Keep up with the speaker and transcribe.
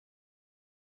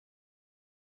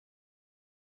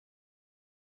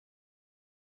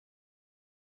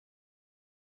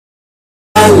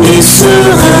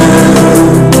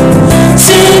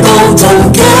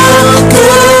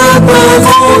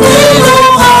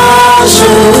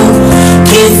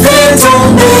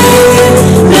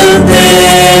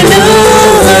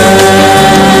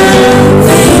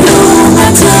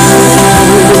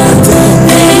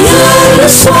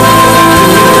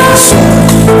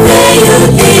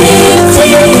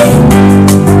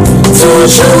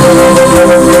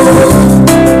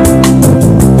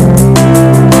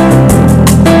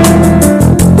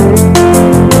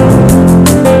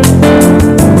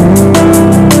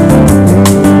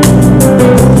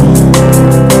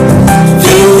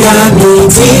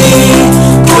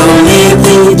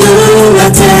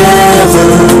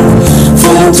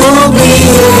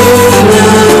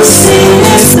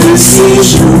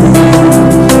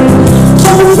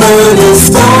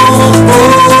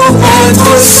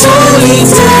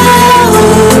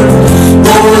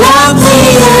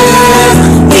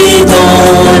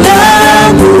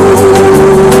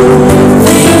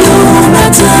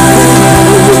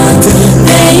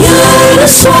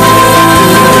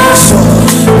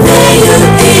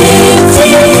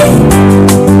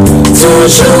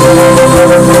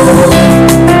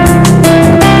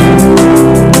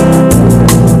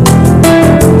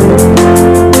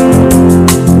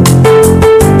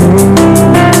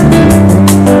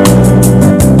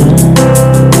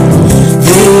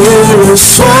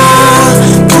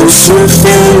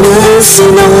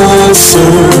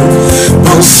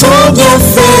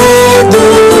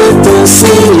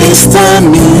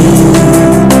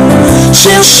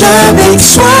Cherche avec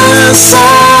soin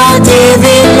sa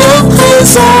divine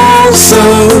présence,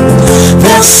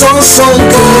 versant son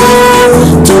cœur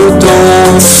tout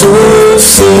en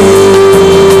souci.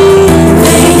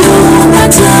 Veille au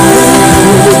matin,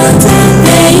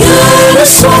 veille le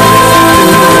soir,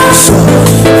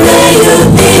 veille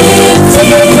et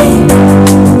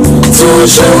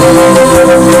toujours.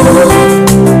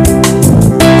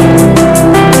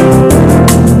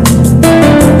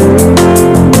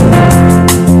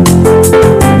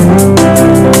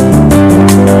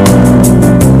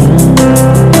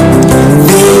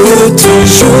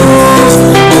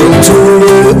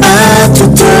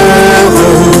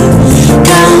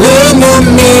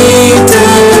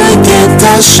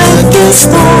 Chaque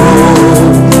instant,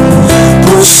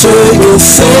 pour se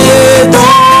glisser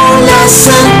dans la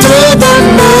sainte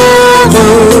demeure,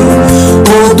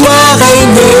 on doit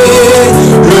régner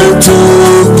le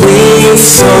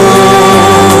Tout-Puissant.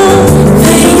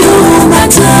 Veille au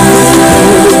matin,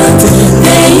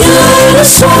 veille le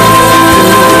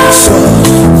soir,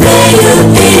 veille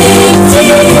et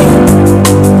toujours.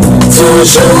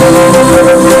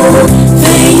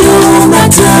 Veille au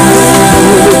matin,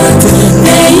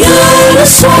 veille le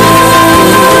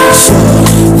soir,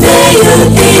 veille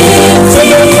et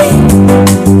toujours.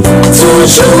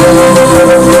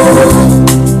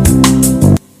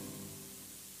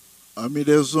 Amis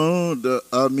des ondes,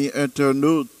 amis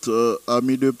internautes,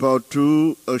 amis de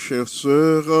partout, chères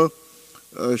sœurs,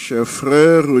 chers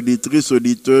frères, auditrices,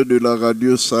 auditeurs de la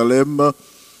radio Salem,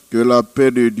 que la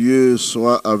paix de Dieu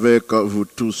soit avec vous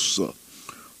tous.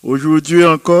 Aujourd'hui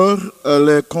encore,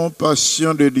 les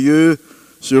compassions de Dieu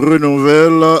se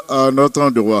renouvellent à notre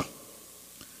endroit.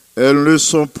 Elles ne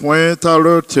sont point à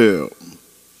leur terme.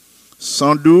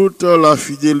 Sans doute, la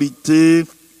fidélité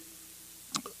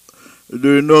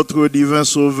de notre divin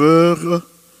Sauveur,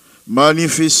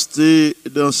 manifestée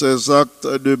dans ses actes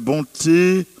de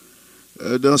bonté,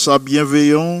 dans sa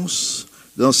bienveillance,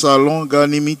 dans sa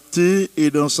longanimité et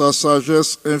dans sa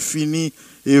sagesse infinie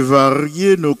et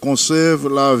variée, nous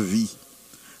conserve la vie.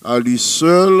 À lui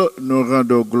seul, nous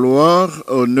rendons gloire,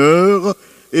 honneur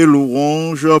et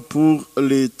louange pour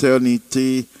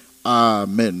l'éternité.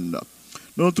 Amen.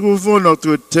 Nous trouvons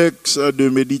notre texte de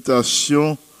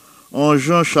méditation en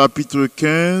Jean chapitre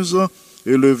 15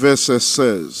 et le verset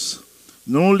 16.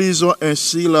 Nous lisons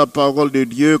ainsi la parole de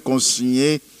Dieu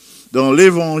consignée dans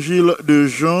l'évangile de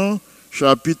Jean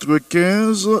chapitre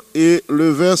 15 et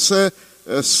le verset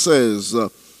 16.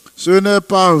 Ce n'est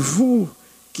pas vous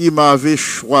qui m'avez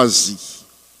choisi,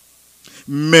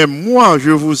 mais moi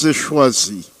je vous ai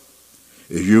choisi.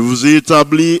 Et je vous ai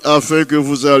établi afin que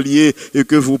vous alliez et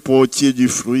que vous portiez du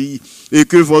fruit, et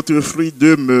que votre fruit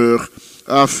demeure,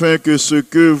 afin que ce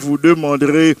que vous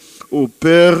demanderez au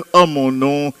Père en mon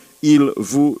nom, il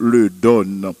vous le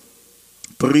donne.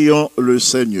 Prions le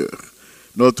Seigneur.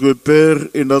 Notre Père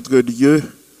et notre Dieu,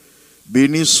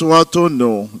 béni soit ton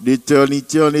nom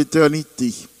d'éternité en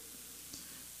éternité.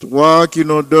 Toi qui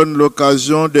nous donnes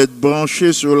l'occasion d'être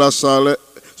branchés sur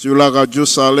la radio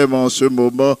Salem en ce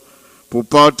moment pour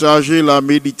partager la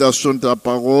méditation de ta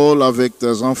parole avec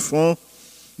tes enfants,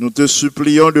 nous te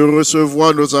supplions de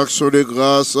recevoir nos actions de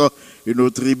grâce et nos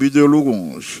tribus de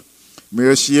louange.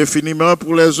 Merci infiniment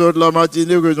pour les heures de la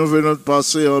matinée que nous venons de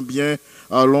passer en bien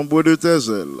à l'ombre de tes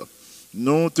ailes.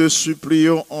 Nous te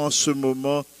supplions en ce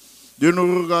moment de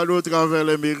nous regarder au travers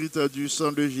les mérites du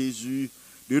sang de Jésus,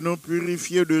 de nous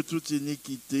purifier de toute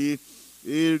iniquité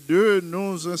et de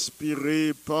nous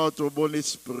inspirer par ton bon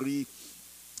esprit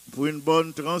pour une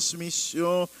bonne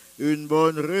transmission, une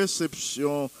bonne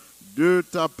réception de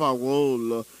ta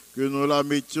parole, que nous la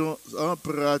mettions en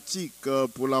pratique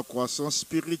pour la croissance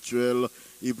spirituelle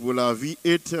et pour la vie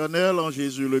éternelle en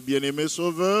Jésus le bien-aimé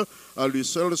Sauveur. À lui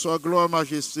seul soit gloire,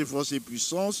 majesté, force et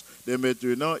puissance, dès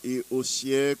maintenant et au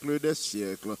siècle des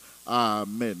siècles.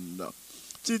 Amen.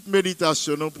 Petite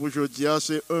méditation pour aujourd'hui,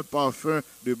 c'est un parfum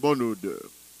de bonne odeur.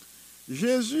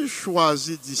 Jésus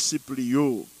choisit disciples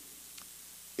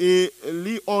et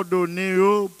lui ordonné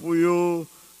pour yo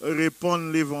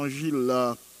répandre l'évangile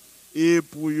là et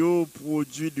pour yo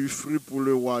produire du fruit pour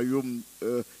le royaume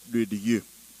de Dieu.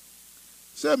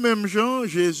 Ces mêmes gens,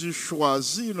 Jésus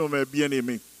choisit nos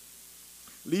bien-aimés.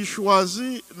 Il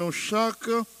choisit nous chaque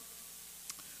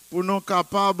pour nous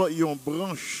capables yon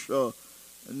branche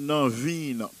dans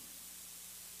vie.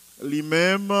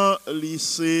 Lui-même, lui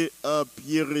c'est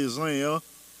pied raisin,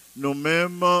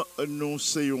 nous-mêmes, nous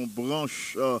c'est une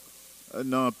branche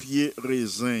dans pied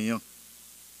raisin.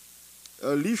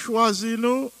 Lui choisit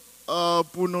nous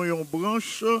pour nous une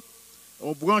branche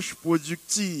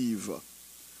productive.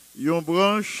 Une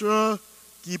branche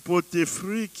qui porte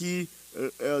fruits qui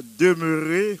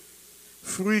demeurer,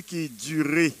 fruit qui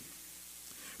durait.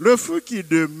 Le fruit qui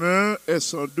demeure est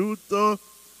sans doute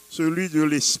celui de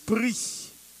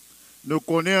l'esprit. Nous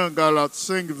connaissons en Galates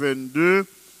 5, 22,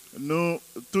 nous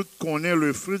tous connaissons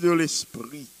le fruit de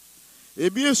l'esprit. Eh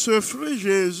bien, ce fruit,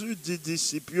 Jésus dit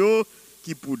disciples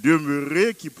qui pour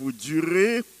demeurer, qui pour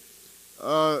durer,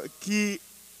 qui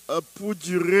pour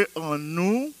durer en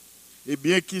nous, eh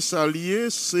bien, qui s'allie,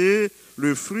 c'est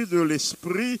le fruit de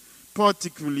l'esprit,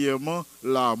 particulièrement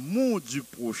l'amour du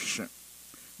prochain.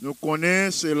 Nous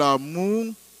connaissons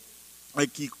l'amour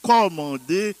qui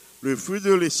commandait le fruit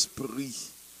de l'esprit.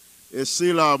 Et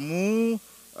c'est l'amour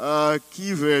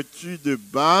qui vertu de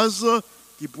base,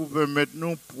 qui peut permettre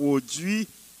nous produire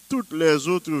toutes les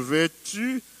autres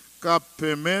vertus qui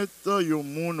permettent au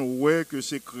monde que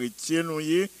ces chrétiens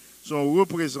sont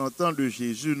représentants de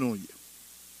Jésus.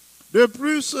 De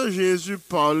plus, Jésus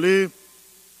parlait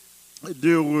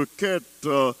de requêtes.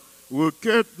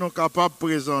 Requêtes nous capables de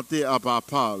présenter à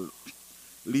Papa.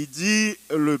 Il dit,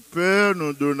 le Père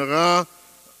nous donnera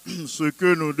ce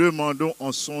que nous demandons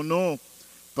en son nom.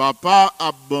 Papa,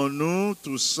 abonne-nous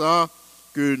tout ça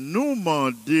que nous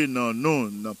demandons dans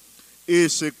nous. Et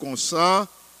c'est comme ça,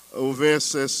 au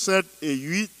verset 7 et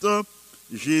 8,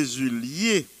 Jésus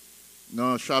lié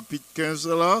dans le chapitre 15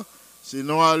 là.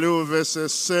 Sinon, aller au verset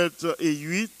 7 et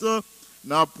 8,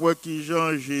 n'après qui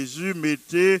Jean Jésus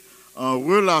mettait en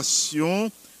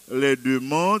relation les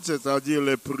demandes, c'est-à-dire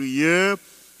les prières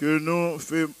que nous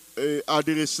faisons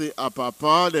adresser à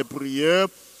Papa, les prières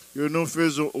que nous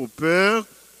faisons au Père,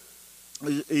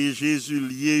 et Jésus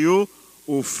lié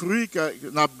aux fruits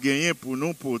qu'on a gagné pour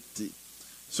nous porter.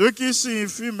 Ce qui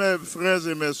signifie, mes frères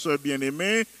et mes soeurs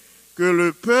bien-aimés, que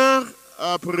le Père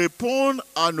répond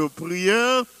à nos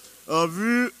prières en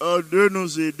vue de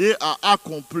nous aider à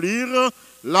accomplir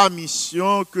la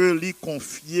mission que lui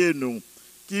confie nous.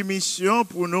 Qui mission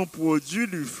pour nous produire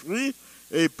du fruit,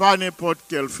 et pas n'importe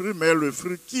quel fruit, mais le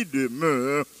fruit qui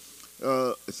demeure.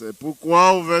 C'est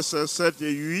pourquoi au verset 7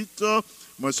 et 8,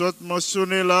 moi je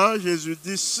mentionné là, Jésus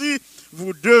dit, si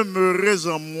vous demeurez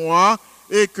en moi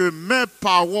et que mes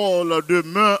paroles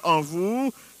demeurent en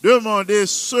vous, demandez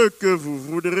ce que vous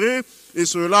voudrez et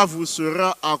cela vous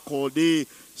sera accordé.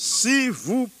 Si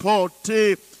vous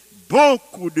portez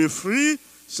beaucoup de fruits,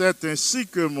 c'est ainsi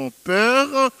que mon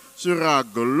Père sera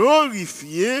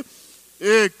glorifié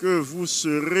et que vous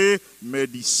serez mes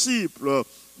disciples.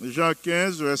 Jean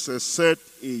 15, versets 7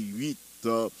 et 8.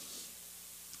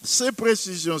 C'est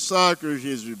précision ça que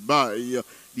Jésus baille,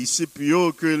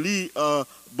 disciples que lui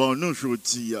bon nous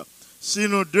aujourd'hui. Si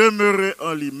nous demeurons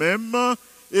en lui-même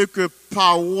et que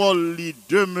parole lui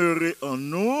demeure en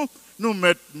nous, nous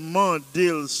mettons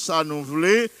d'il ça nous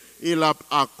voulons et l'a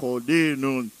accordé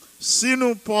nous. Si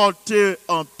nous portons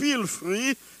en pile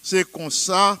fruit, c'est comme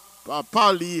ça,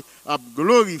 Papa lui a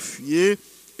glorifié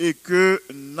et que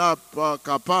n'a pas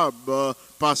capable de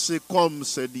passer comme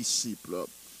ses disciples.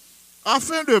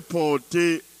 Afin de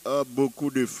porter beaucoup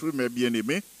de fruits, mes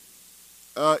bien-aimés,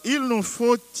 il nous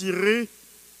faut tirer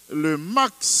le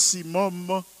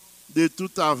maximum de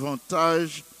tout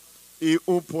avantage et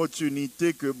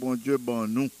opportunité que bon Dieu ban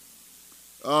nous.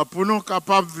 Pour nous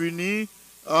capables de venir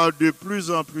de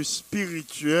plus en plus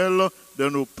spirituels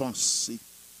dans nos pensées.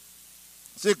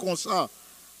 C'est comme ça,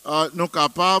 nous sommes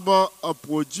capables de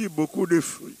produire beaucoup de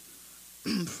fruits.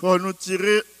 Il faut nous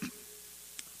tirer,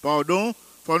 faut nous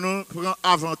prendre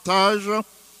avantage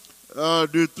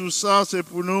de tout ça, c'est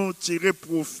pour nous tirer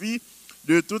profit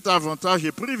de tout avantage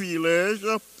et privilège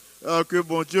que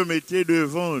bon Dieu mettait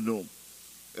devant nous.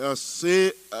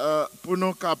 C'est pour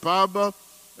nous capables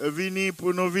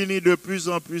pour nous venir de plus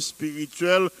en plus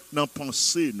spirituels dans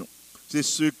pensée nous. C'est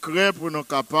secret pour nous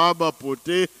capables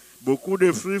d'apporter beaucoup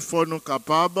de fruits, pour nous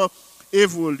capables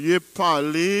d'évoluer,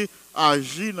 parler,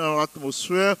 agir dans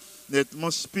l'atmosphère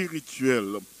nettement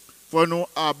spirituelle. Pour nous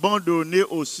abandonner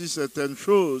aussi certaines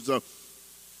choses.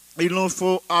 Il nous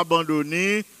faut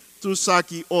abandonner tout ça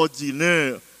qui est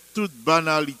ordinaire, toute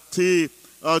banalité,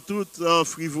 toute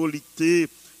frivolité,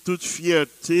 toute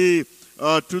fierté,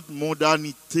 toute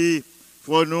mondanité. Il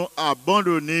faut nous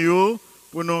abandonner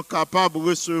pour nous capables de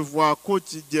recevoir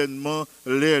quotidiennement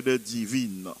l'aide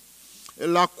divine.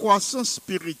 La croissance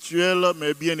spirituelle,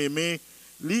 mes bien-aimés,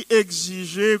 lui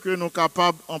exiger que nous sommes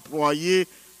capables d'employer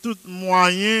tout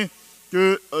moyen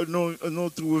que nous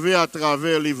trouvons à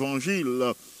travers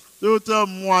l'évangile. Tout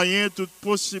moyen, toute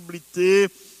possibilité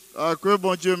que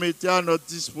bon Dieu mettait à notre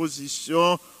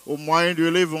disposition au moyen de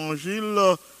l'évangile,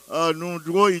 nous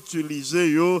devons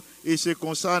utiliser et c'est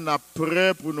comme ça qu'on est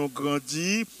prêt pour nous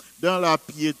grandir dans la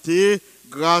piété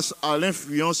grâce à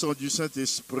l'influence du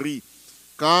Saint-Esprit.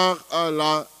 Car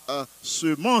la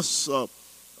semence,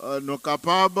 nous sommes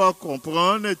capables de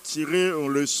comprendre et tirer une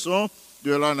leçon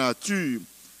de la nature.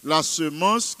 La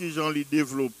semence qui j'en ai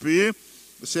développée,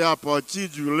 c'est à partir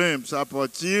du limbe, c'est à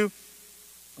partir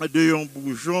de un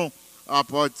bougeon, à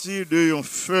partir de une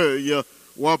feuille,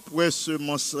 ou après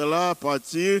semence-là, à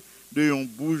partir de un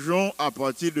bougeon, à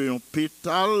partir de un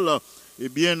pétale, et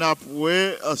bien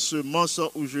après semence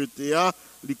où j'étais à,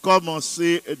 il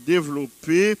commençait à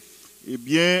développer, et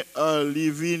bien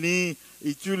il vient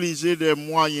utiliser des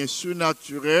moyens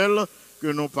surnaturels que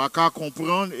nous pas qu'à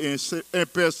comprendre et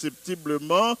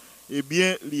imperceptiblement, eh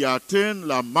bien, il atteint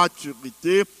la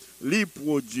maturité, il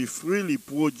produit fruits, il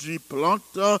produit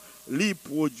plantes, il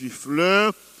produit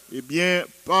fleurs, eh bien,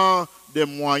 par des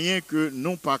moyens que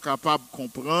nous pas capables de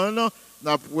comprendre.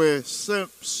 D'après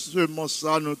seulement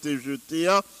ça, nous te jeté,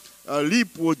 il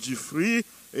produit fruits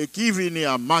et qui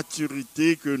vient à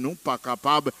maturité que nous pas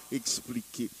capables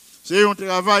d'expliquer. C'est un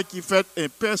travail qui fait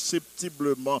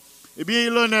imperceptiblement. Eh bien,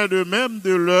 il en est de même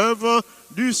de l'œuvre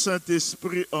du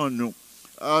Saint-Esprit en nous.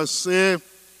 C'est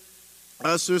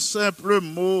ce simple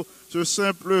mot, ce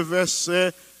simple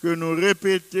verset que nous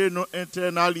répétons, nous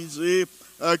internalisons,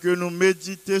 que nous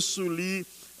méditons sous lui,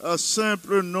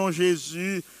 simple nom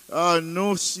Jésus,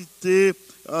 nous citer,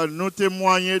 nous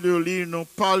témoigner de lui, nous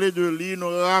parler de lui, nous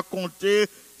raconter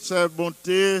sa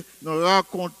bonté, nous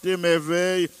raconter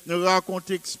merveilles, nous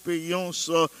raconter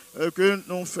expériences que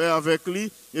nous faisons avec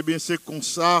lui, eh bien c'est comme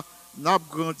ça nous avons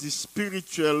grandi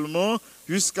spirituellement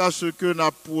jusqu'à ce que nous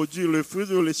avons produit le fruit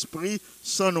de l'esprit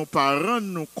sans nos parents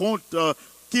nous compte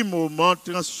quel moment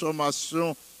de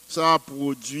transformation ça a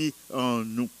produit en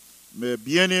nous. Mais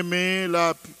bien aimé,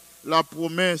 la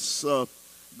promesse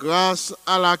grâce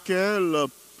à laquelle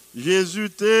Jésus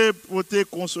t'a porté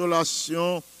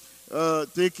consolation,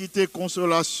 t'a quitté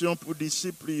consolation pour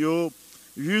disciples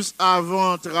juste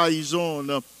avant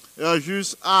trahison,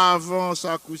 juste avant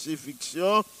sa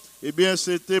crucifixion, eh bien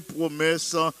c'était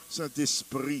promesse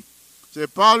Saint-Esprit. C'est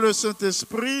par le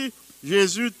Saint-Esprit,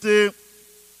 Jésus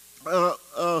t'a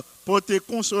porté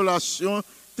consolation,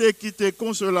 t'a quitté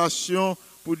consolation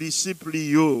pour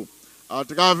disciples. À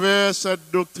travers cette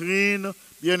doctrine,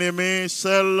 bien-aimée,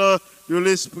 celle de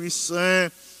l'Esprit Saint,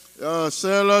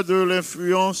 celle de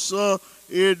l'influence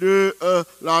et de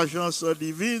l'agence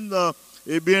divine,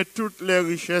 eh bien, toutes les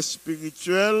richesses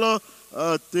spirituelles,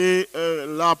 t'es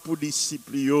là pour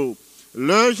disciples.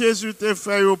 Le Jésus t'a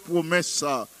fait une promesse,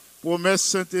 promesse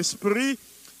Saint-Esprit,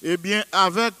 eh bien,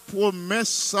 avec promesse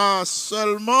ça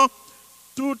seulement,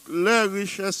 toutes les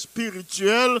richesses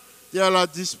spirituelles qui à la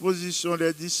disposition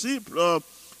des disciples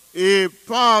et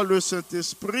par le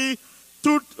Saint-Esprit,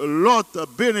 toute l'autre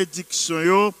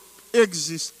bénédiction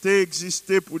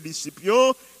existait pour les disciples.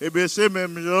 Et bien c'est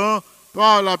même genre,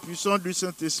 par la puissance du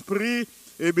Saint-Esprit,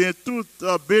 et bien toute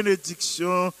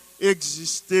bénédiction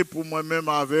existait pour moi-même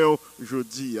avec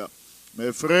aujourd'hui.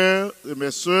 Mes frères et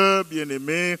mes sœurs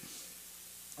bien-aimés,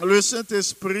 le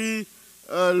Saint-Esprit,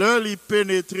 leur y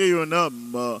pénétrer un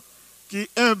homme qui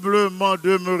humblement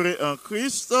demeurait en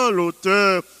Christ,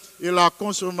 l'auteur et la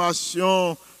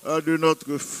consommation de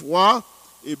notre foi,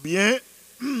 eh bien,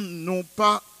 non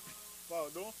pas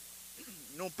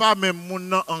même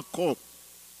mon encore.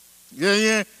 Il y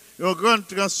a une grande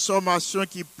transformation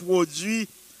qui produit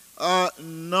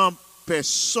dans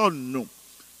personne nous.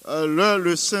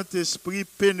 Le Saint-Esprit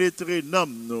pénétrer dans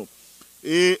nous.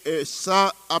 Et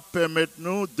ça a permis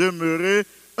nous de demeurer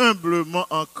humblement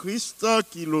en Christ,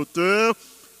 qui est l'auteur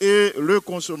et le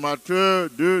consommateur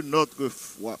de notre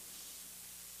foi.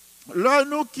 Là,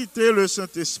 nous quitter le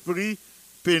Saint-Esprit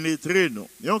pénétrer nous.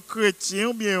 Un chrétien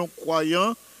ou bien un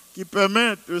croyant qui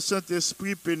permet le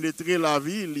Saint-Esprit pénétrer la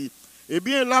vie, eh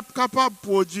bien, il est capable de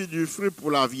produire du fruit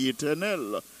pour la vie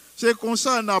éternelle. C'est comme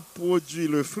ça qu'on a produit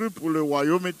le fruit pour le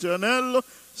royaume éternel.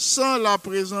 Sans la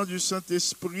présence du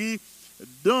Saint-Esprit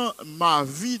dans ma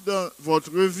vie, dans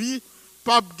votre vie,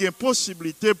 pas de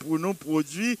possibilité pour nous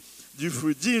produire du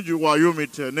fruit digne du royaume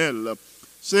éternel.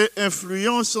 C'est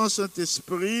influence en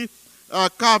Saint-Esprit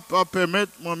capable de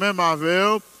permettre moi-même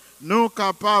avec nous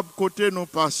capables côté nous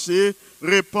passer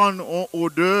répandre en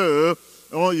odeur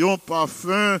un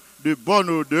parfum de bonne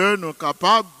odeur, nous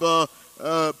capables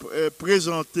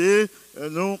présenter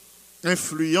nos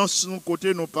influences nous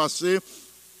côté nous passer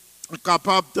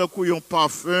capable de couiller un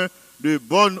parfum de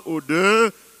bonne odeur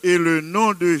et le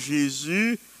nom de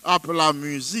Jésus appelle la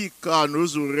musique à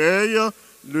nos oreilles.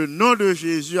 Le nom de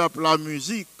Jésus appelle la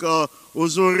musique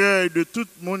aux oreilles de tout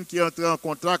le monde qui entre en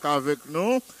contact avec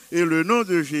nous. Et le nom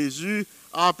de Jésus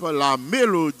appelle la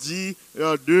mélodie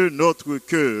de notre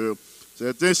cœur.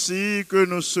 C'est ainsi que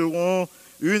nous serons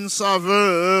une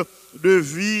saveur de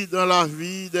vie dans la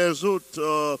vie des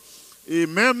autres. Et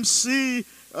même si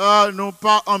nous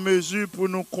pas en mesure pour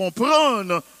nous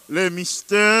comprendre les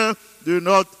mystères de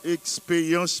notre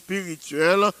expérience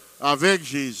spirituelle avec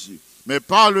Jésus. Mais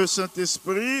par le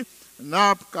Saint-Esprit, nous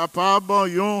sommes capables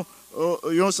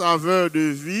d'une saveur de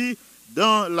vie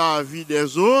dans la vie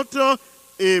des autres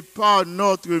et par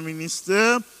notre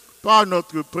ministère, par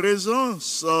notre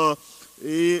présence,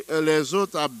 et les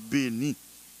autres a béni.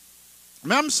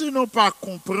 Même si nous ne pas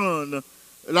comprendre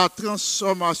la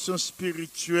transformation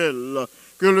spirituelle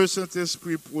que le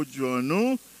Saint-Esprit produit en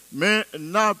nous, mais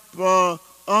n'a pas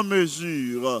en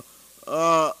mesure,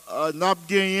 n'a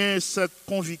gagné cette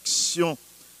conviction,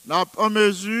 n'a pas en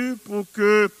mesure pour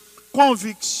que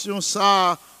conviction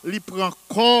ça, lui prend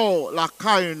corps la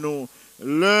caille nous,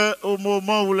 au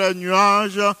moment où les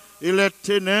nuages et les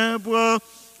ténèbres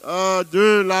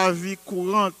de la vie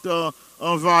courante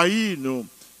envahissent nous,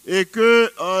 et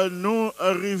que nous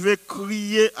arrivons à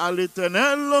crier à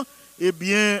l'Éternel, eh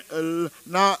bien,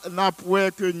 n'a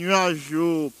pas que nuages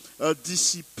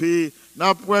dissipés,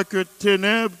 n'a pas que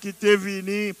ténèbres qui étaient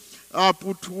venues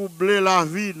pour troubler la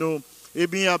vie, nous, eh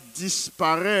bien,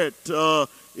 disparaître,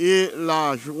 et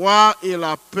la joie et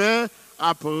la paix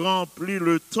a rempli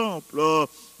le temple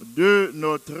de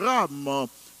notre âme,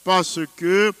 parce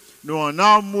que nous en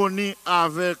harmonie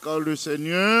avec le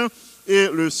Seigneur et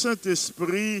le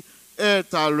Saint-Esprit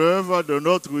est à l'œuvre de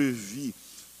notre vie.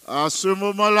 À ce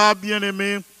moment-là,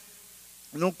 bien-aimés,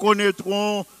 nous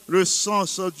connaîtrons le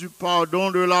sens du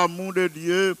pardon, de l'amour de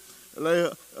Dieu,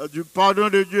 du pardon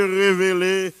de Dieu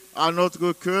révélé à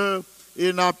notre cœur,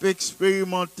 et nous avons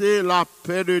expérimenté la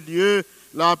paix de Dieu,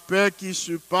 la paix qui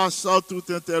surpasse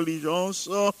toute intelligence,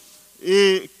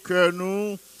 et que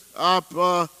nous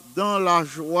avons dans la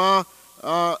joie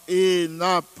et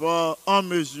n'a pas en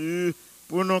mesure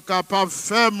pour nous capables de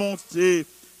faire monter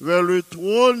vers le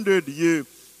trône de Dieu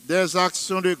des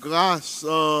actions de grâce,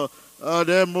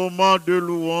 des moments de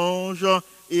louange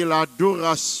et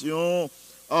l'adoration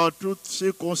en toutes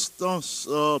circonstances,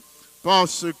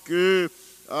 parce que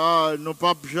nous ne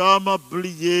pouvons jamais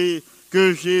oublier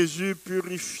que Jésus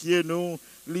purifiait nous,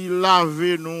 lui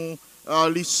lavait nous,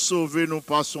 lui sauvait nous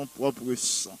par son propre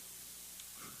sang.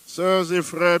 Sœurs et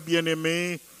frères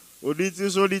bien-aimés,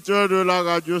 auditeurs de la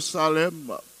radio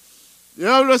Salem,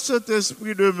 le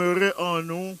Saint-Esprit demeurait en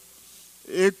nous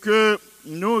et que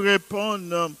nous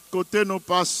répondons côté nos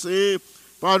passés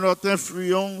par notre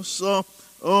influence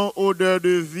en odeur de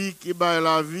vie qui bat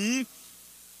la vie,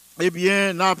 eh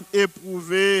bien, nous avons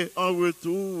éprouvé en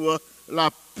retour la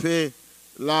paix.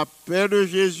 La paix de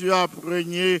Jésus a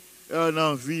régné dans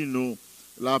la vie, nous.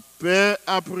 La paix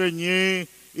a régné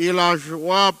et la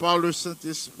joie par le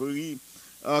Saint-Esprit.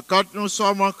 Quand nous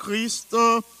sommes en Christ,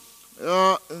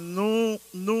 nous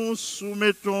nous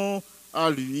soumettons à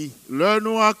lui. Le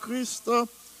nous à Christ,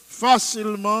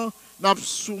 facilement, nous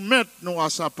soumettons à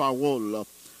sa parole.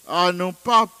 À ne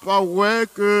pas ouais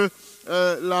que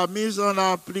la mise en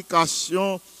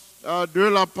application de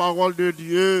la parole de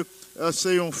Dieu,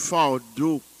 c'est un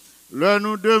fardeau. Le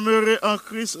nous demeurer en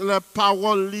Christ, la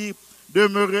parole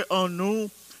demeurer en nous.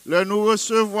 Le nous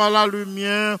recevoir la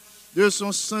lumière de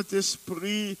son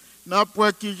Saint-Esprit, n'a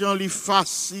pas qui j'en lit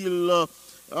facile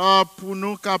pour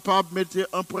nous capables de mettre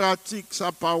en pratique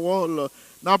sa parole.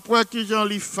 N'a pas qui j'en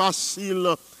lit facile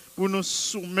pour nous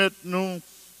soumettre nous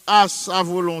à sa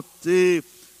volonté.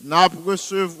 N'a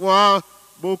recevoir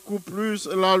beaucoup plus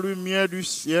la lumière du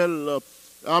ciel,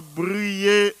 à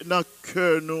briller dans le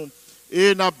cœur nous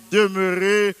et n'a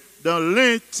demeurer dans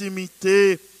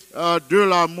l'intimité de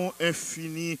l'amour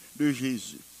infini de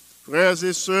Jésus. Frères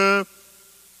et sœurs,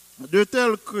 de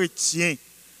tels chrétiens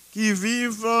qui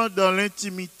vivent dans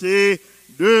l'intimité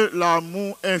de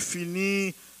l'amour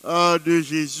infini de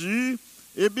Jésus,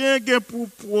 eh bien, pour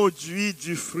produire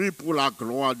du fruit pour la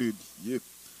gloire de Dieu.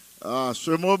 À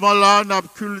ce moment-là, on a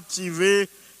cultivé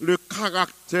le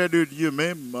caractère de Dieu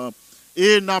même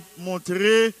et on a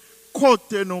montré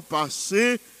côté nous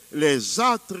passé les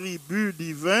attributs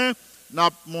divins, on a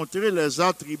montré les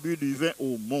attributs divins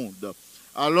au monde.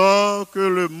 Alors que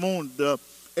le monde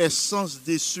est sans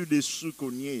dessous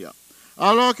qu'on y a.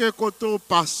 Alors que côté au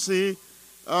passé,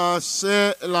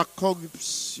 c'est la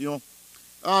corruption.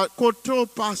 Côté au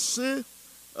passé,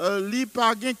 il n'y a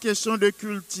pas de question de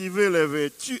cultiver les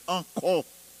vertus encore.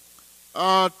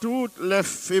 Toutes les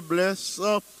faiblesses,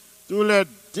 tous les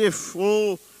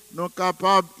défauts, nous sommes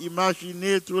capables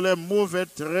d'imaginer tous les mauvais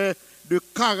traits de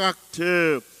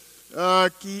caractère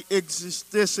qui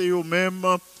existaient, c'est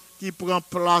eux-mêmes qui prennent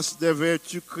place des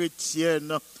vertus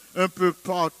chrétiennes un peu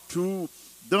partout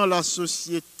dans la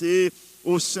société,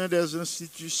 au sein des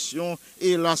institutions,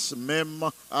 hélas même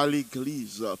à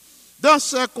l'Église. Dans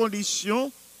ces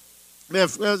conditions, mes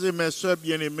frères et mes sœurs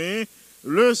bien-aimés,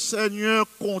 le Seigneur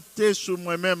comptait sur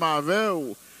moi-même avec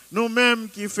vous. Nous-mêmes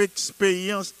qui faisons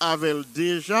expérience avec elle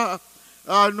déjà,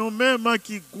 nous-mêmes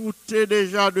qui goûtons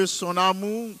déjà de son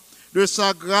amour, de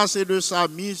sa grâce et de sa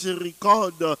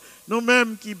miséricorde,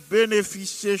 nous-mêmes qui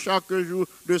bénéficions chaque jour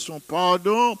de son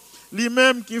pardon,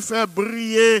 lui-même qui fait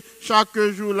briller chaque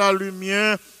jour la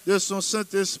lumière de son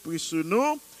Saint-Esprit sur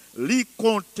nous, lui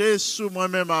compter sur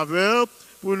moi-même avec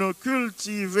pour nous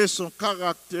cultiver son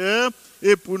caractère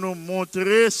et pour nous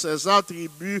montrer ses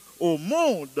attributs au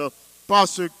monde.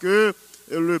 Parce que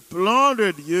le plan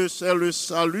de Dieu, c'est le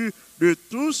salut de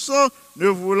tous, ne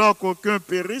voulant qu'aucun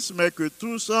périsse, mais que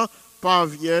tous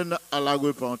parviennent à la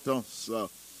repentance.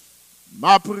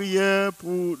 Ma prière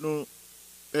pour nous,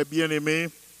 bien-aimés,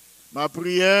 ma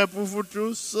prière pour vous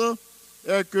tous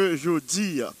est que je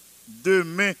dis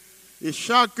demain et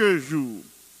chaque jour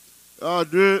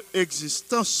de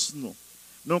existence, nous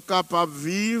sommes capables de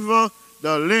vivre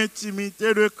dans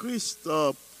l'intimité de Christ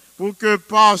pour que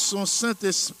par son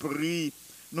Saint-Esprit,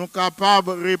 nous sommes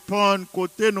capables de répondre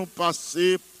côté nos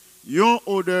passés, une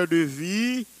odeur de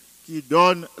vie qui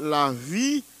donne la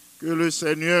vie, que le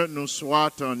Seigneur nous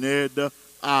soit en aide.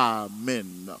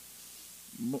 Amen.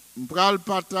 Je vais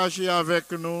partager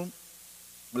avec nous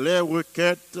les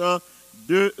requêtes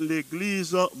de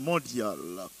l'Église mondiale.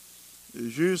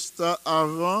 Juste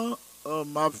avant,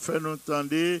 m'a fait nous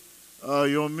entendre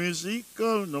une musique,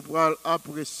 nous allons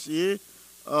apprécier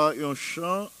un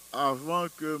chant avant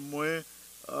que moi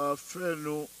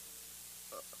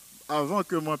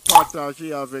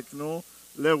partager avec nous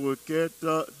les requêtes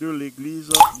de l'Église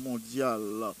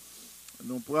mondiale.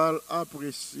 Nous allons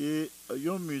apprécier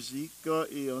une musique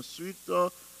et ensuite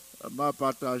m'a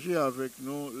partagé avec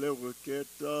nous les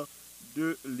requêtes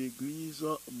de l'Église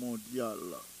mondiale.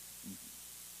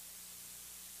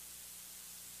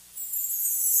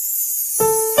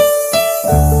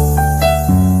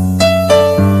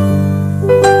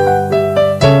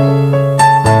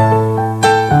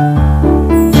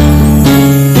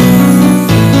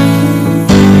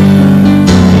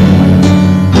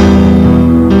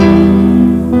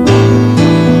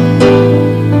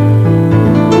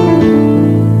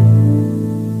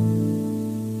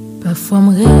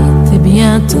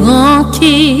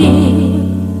 Tranquille,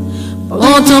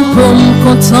 prends ton pour me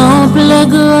contempler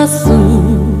grâce,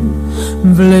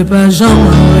 v'lais pas jamais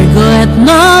regrette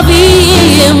ma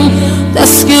vie,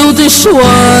 parce que tu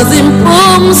choisi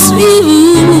pour me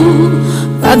suivre,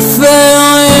 pas de faire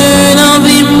une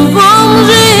envie me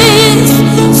venger,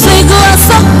 c'est grâce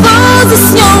à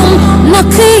position, la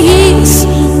crise,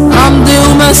 âme de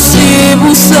merci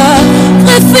pour ça,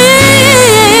 préfère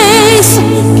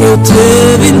que tu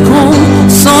viennes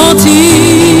consentir.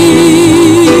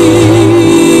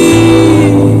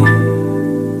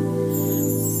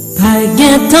 Pas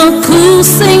gain tant que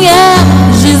Seigneur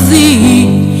Jésus,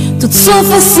 tout sauf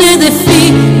ces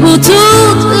défis pour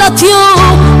toute la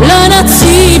la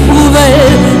nature pouvait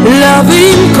la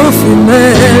vie me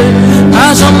confirmer.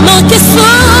 Pas jamais que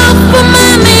soit pour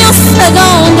même en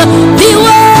seconde, puis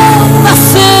ouais,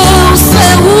 passer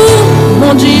c'est où,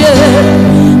 mon Dieu.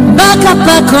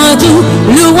 Pas quand tout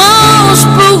louange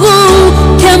pour vous,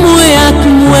 que moi et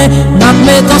moi, nous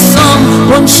mettons ensemble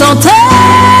pour nous chanter.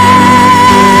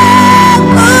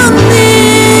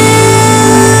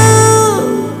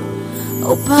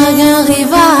 Au pagan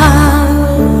rival,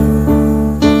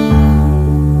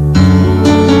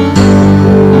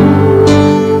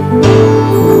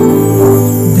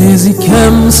 des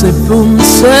icônes c'est pour me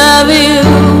servir.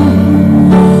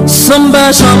 Sans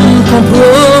jamais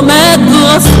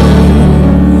compromettre,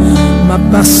 m'a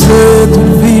passé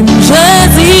toute vie,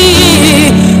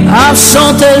 Jésus, à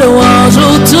chanter louange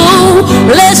tous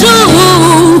les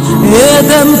jours. Et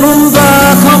d'aime pour me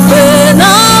camper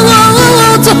dans la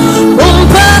route, pour me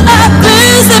pas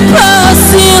abuser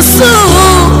patience,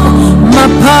 m'a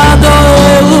pardon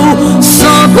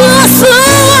sans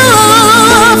poursuivre,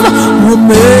 vous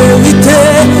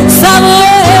méritez sa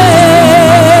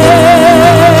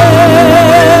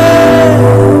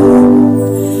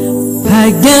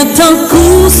Gain tant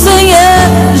coup, Seigneur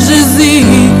Jésus,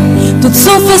 toutes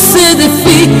sont fait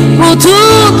défis pour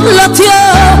toute la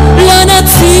terre, la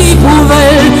nature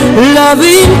pouvelle, la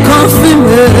vie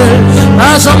confirmée,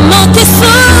 à jamais qui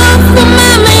souffre pour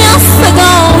même en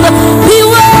seconde, puis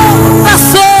ouais,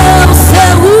 passer,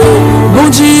 c'est où, bon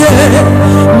Dieu,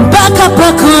 pas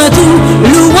capable de tout,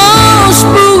 louange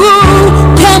pour vous,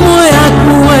 qu'à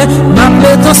moi,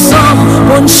 m'appeler ensemble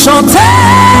pour nous chanter.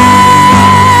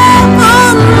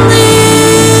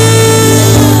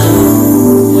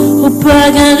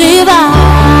 Pas qu'un rival,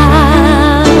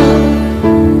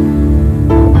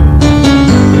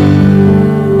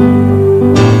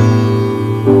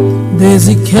 des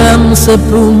icônes c'est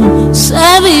pour me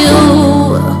servir,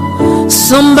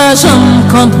 sans jamais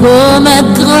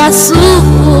compromettre grâce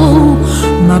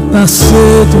m'a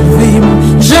passé toute vie,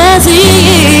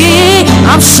 Jésus,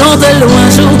 à me chanter loin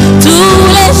jour tous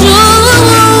les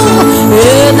jours,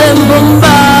 et des bombes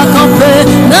camper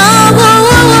dans la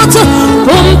route,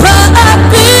 pour me pas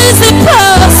abuser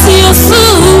patience,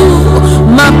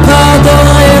 m'a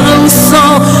pardonné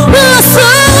sans le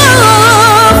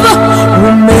sauve,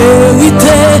 vous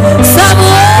méritez sa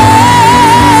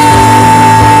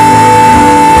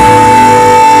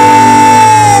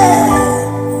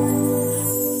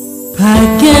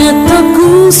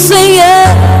Seigneur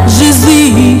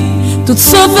Jésus, toutes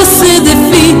sont ces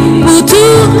défis pour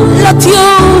toute la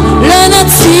terre, la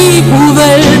nature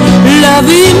pouvelle, la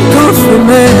vie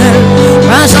confirmée.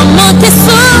 Pas jamais qui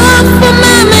sort pour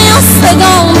même en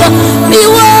seconde, puis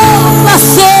ouais,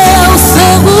 passer au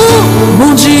cerveau,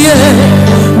 mon Dieu,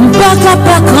 pas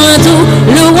capable de craindre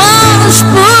louange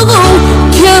pour vous,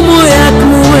 qui est moi avec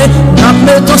moi, n'a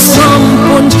pas ensemble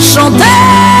pour nous chanter.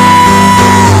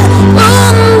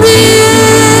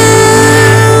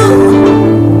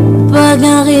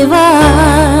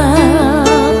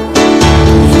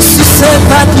 Si c'est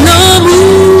pas de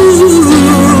l'amour,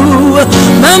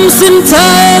 même si m't'a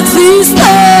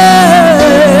existé,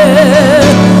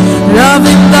 la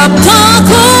vie t'attend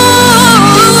encore,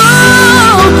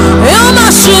 et en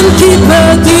machine qui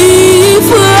peut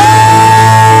différer.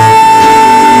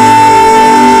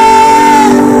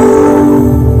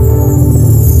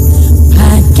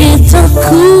 Paquet en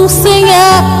cours,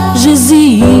 Seigneur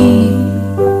Jésus,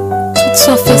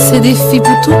 ça fait ces défis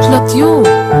pour toute l'autre yo.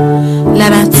 La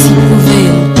nature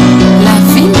pouvait, la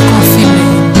vie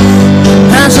confirmée.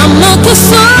 Pas jamais que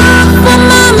ça, pour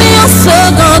ma en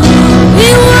seconde.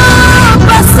 Il va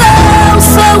passer au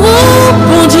cerveau,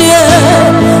 bon Dieu.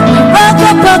 Pas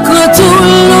capable que tout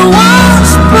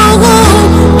louange pour vous.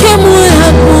 Que moi,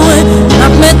 la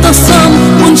mettre ensemble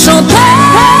pour nous chanter.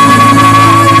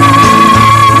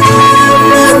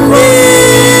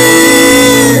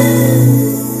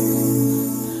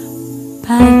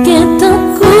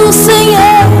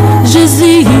 Seigneur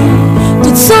Jésus,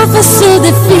 toutes sont fait ce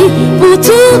défi pour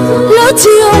toute la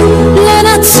terre, la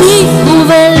nature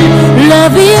nouvelle, la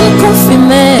vie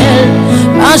confirmée.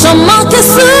 Pas jamais que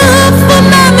ça pour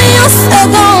même en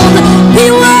seconde, puis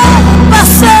ouais,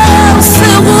 passer au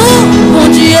cerveau, mon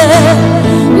Dieu,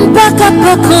 pas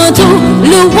capable de tout,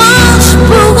 louange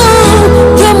pour vous,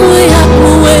 que moi à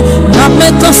moi, la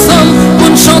mettre ensemble pour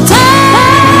nous chanter.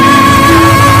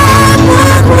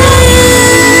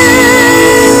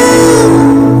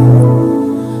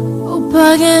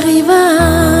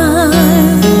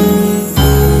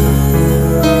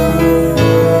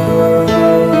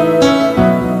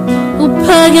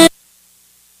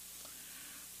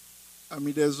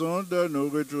 Amis des ondes, nous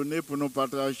retournons pour nous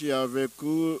partager avec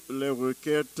vous les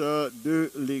requêtes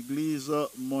de l'Église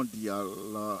mondiale.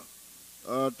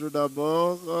 Tout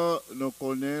d'abord, nous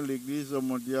connaissons l'Église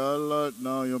mondiale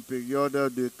dans une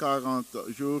période de 40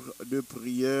 jours de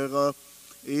prière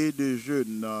et de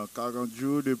jeûne. 40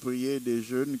 jours de prière et de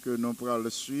jeûne que nous pourrons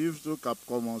suivre, qui a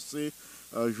commencé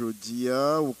aujourd'hui,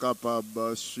 ou capable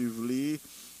de suivre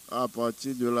à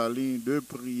partir de la ligne de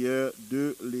prière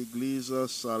de l'église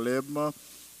Salem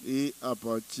et à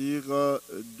partir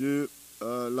de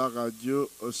la radio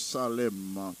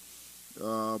Salem.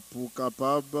 Pour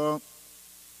capable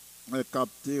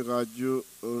capter Radio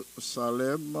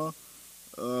Salem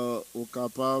au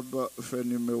capable fait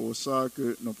numéro ça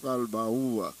que nous pral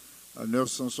baou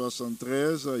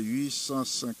 973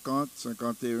 850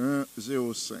 51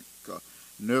 05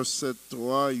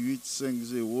 973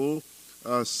 850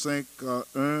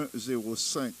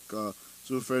 5105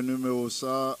 sur fait numéro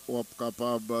ça ou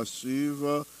capable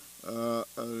suivre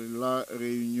la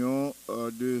réunion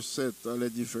de les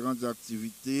différentes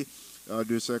activités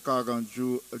de ces 40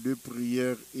 jours de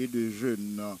prière et de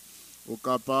jeûne. Au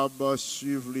capable de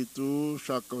suivre les tours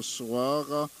chaque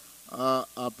soir à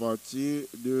partir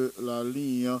de la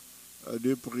ligne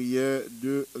de prière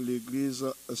de l'église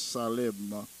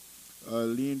Salem.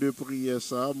 Ligne de prière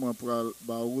ça, moi pour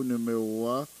le numéro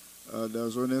 1,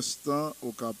 dans un instant,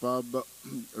 au capable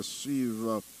de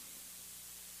suivre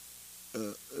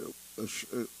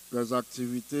les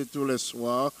activités tous les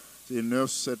soirs. C'est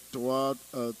 973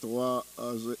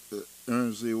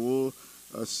 310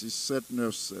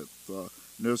 6797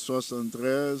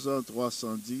 973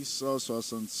 310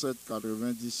 67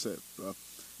 97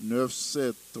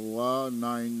 973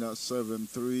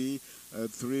 973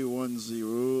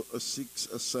 310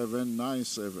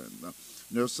 6797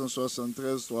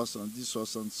 973 310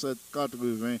 67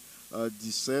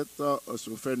 97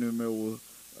 sur fait numéro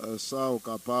ça au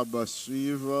capable de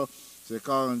suivre ces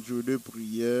 40 jours de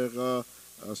prière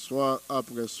soir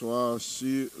après soir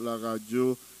sur la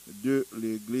radio de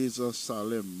l'église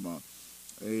Salem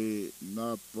et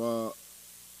n'a pas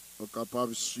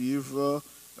capable de suivre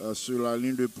sur la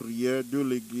ligne de prière de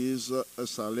l'église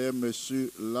Salem sur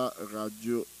la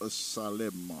radio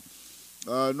Salem.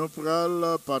 Nous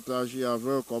pourrons partager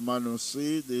avec, comme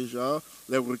annoncé déjà,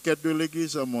 les requêtes de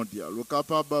l'église mondiale. Nous sommes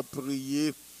capables de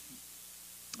prier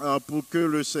pour que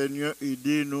le Seigneur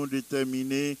aide nous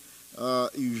déterminer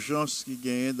l'urgence qui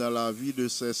gagne dans la vie de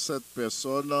ces 7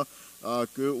 personnes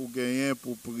que vous gagnez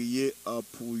pour prier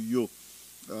pour eux.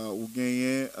 Vous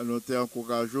gagnez nous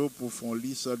encourageons pour faire une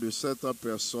liste de 7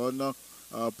 personnes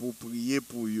pour prier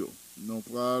pour eux. Nous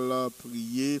allons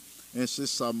prier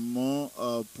incessamment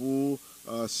pour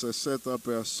ces 7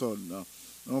 personnes.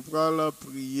 Nous allons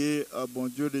prier, bon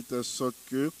Dieu, de telle sorte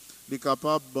que les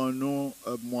capables de nous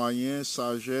moyens,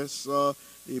 sagesse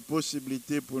et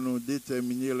possibilités pour nous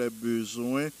déterminer les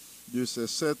besoins de ces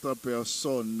 7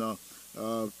 personnes.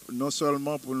 Non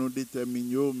seulement pour nous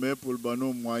déterminer, mais pour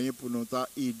nous moyens pour nous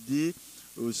aider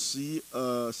aussi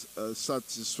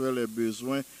satisfaire les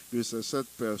besoins de ces 7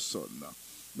 personnes.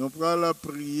 Nous allons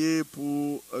prier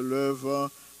pour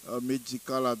l'œuvre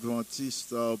médicale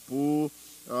adventiste, pour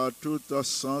tout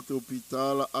centre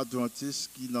hôpital adventiste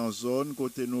qui dans la zone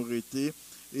côté nous été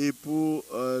et pour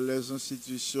les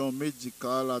institutions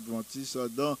médicales adventistes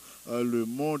dans le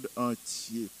monde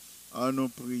entier. À nous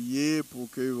prier pour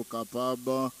que vous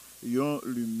capables une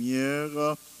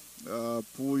lumière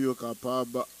pour vous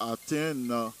capable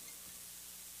atteindre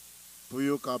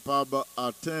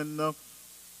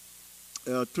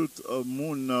tout le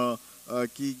monde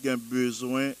qui a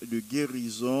besoin de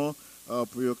guérison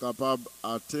pour être capable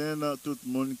d'atteindre tout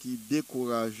le monde qui est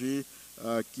découragé,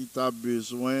 qui a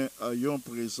besoin d'une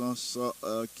présence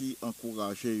qui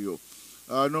encourage. Nous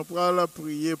allons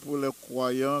prier pour les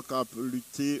croyants qui ont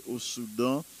lutté au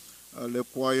Soudan, les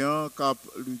croyants qui ont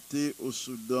lutté au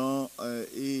Soudan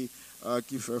et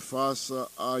qui font face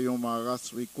à un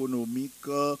marasme économique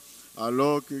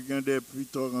alors qu'il y a des pluies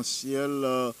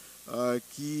torrentielles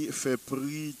qui fait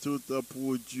prix tout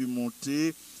produit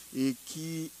monter et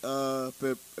qui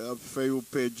fait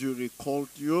perdre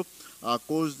récolte à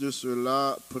cause de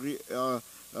cela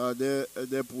des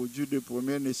produits de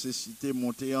première nécessité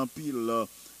monter en pile.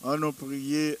 On a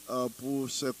prié pour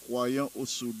ces croyants au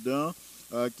Soudan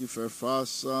qui fait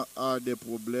face à des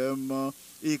problèmes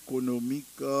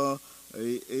économiques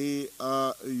et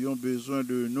ont besoin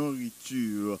de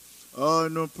nourriture.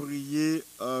 On a prié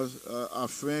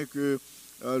afin que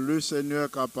le Seigneur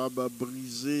est capable de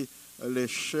briser les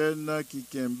chaînes qui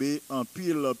kembe en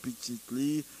pile petite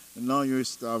lit dans un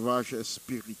esclavage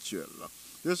spirituel.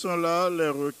 Ce sont là les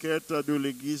requêtes de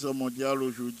l'Église mondiale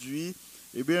aujourd'hui.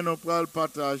 Eh bien, nous allons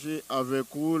partager avec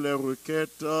vous les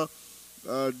requêtes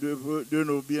de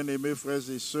nos bien-aimés frères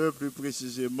et sœurs, plus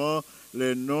précisément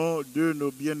les noms de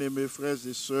nos bien-aimés frères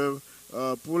et sœurs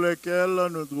pour lesquels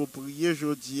nous devons prier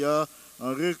aujourd'hui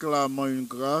en réclamant une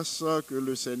grâce que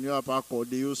le Seigneur a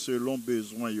accordée selon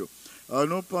besoin.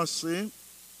 Nous pensons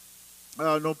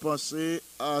à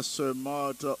ce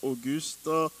Marthe Auguste,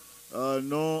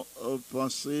 nous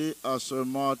pensons à ce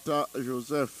Marthe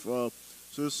Joseph.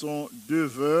 Ce sont 2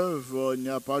 veuves, il n'y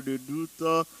a pas de doute,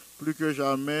 plus que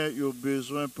jamais, il y a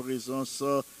besoin de présence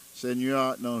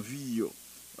Seigneur dans la vie.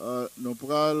 nous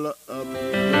prenons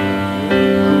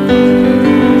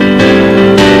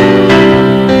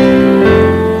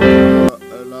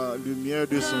la lumière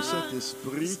de son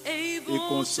Saint-Esprit et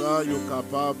comme ça, il est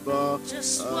capable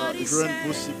de jouer une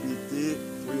possibilité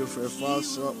pour faire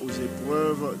face aux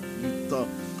épreuves du temps.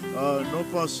 Nous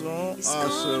pensons à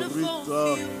ce Ruth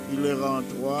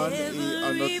Hilaire-Antoine et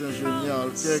à notre ingénieur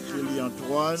Alker Kelly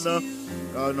Antoine.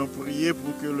 Nous prions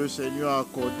pour que le Seigneur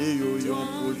accorde un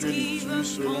progéniture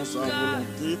selon sa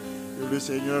volonté, que le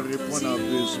Seigneur réponde à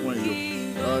besoin.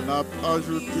 On a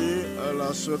ajouté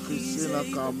la sœur Christine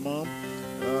Akaman,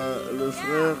 le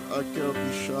frère Aker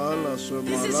Bichal, la sœur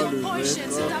Mala Levesque,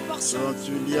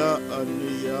 Antulia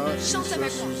Anéa, sœur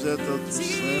Suzette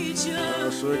Toussaint, la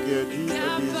sœur Gerdy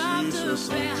Désir, sœur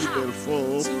Sandy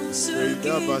Belfort,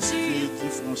 Ida Bastille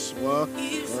François,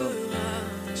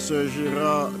 sœur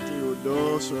Gérard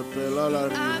Théodore, sœur Pella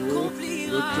Larivo,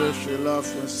 docteur Sheila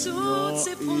Francillon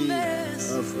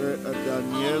et frère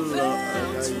Daniel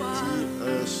Haïti,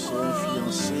 son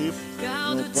fiancé.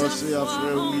 Nous passons à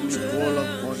frère Willy Paul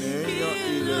Corneille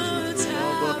et les autres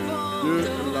membres de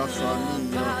la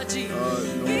famille.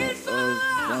 Nous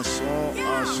pensons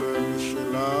à sœur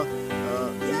Michela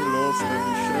Milo, frère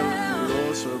Michel Milo,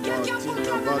 sœur Martine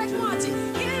Gabateli,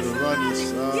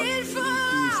 Vanessa et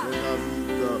frère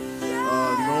David.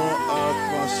 Nous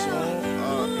pensons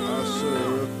à sœur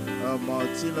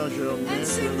Martine Germain,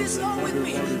 que nous aimons devant le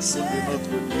trône de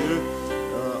notre Dieu,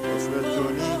 frère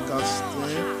Johnny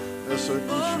Castin, sœur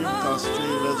Guichine Castin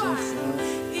et les enfants,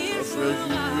 frère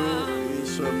Julio et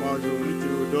sœur Marjorie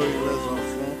Théodore et les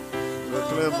enfants, frère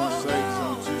Clément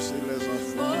Saïxantus et les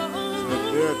enfants, frère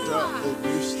Bertha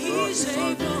Auguste et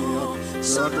famille,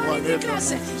 frère Antoinette la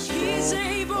confession.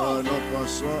 Nous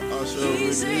pensons à sœur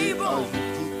René, à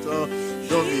Judith,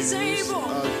 Dominique,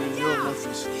 à Junior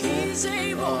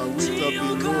Mofiston, à Wita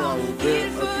Bello, à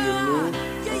Robert Bello,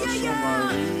 à son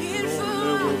mari. Nous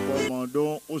le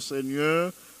recommandons au Seigneur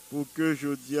pour que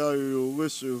Jodia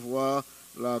recevoir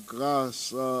la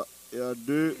grâce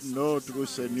de notre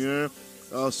Seigneur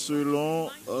selon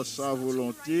sa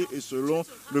volonté et selon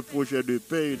le projet de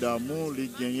paix et d'amour les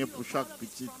gagnés pour chaque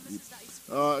petite vie.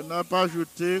 On n'a pas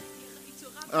ajouté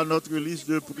à notre liste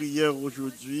de prières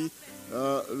aujourd'hui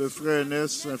le frère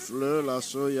Ernest Saint-Fleur, la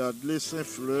sœur Yadley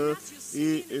Saint-Fleur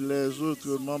et les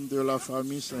autres membres de la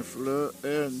famille Saint-Fleur,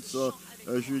 Ernst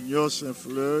Junior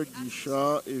Saint-Fleur,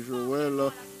 Guichard et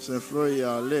Joël Saint-Fleur et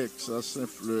Alex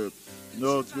Saint-Fleur.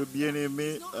 Notre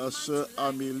bien-aimée sœur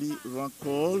Amélie Van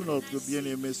Col, notre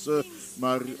bien-aimée sœur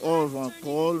Marie-Or Van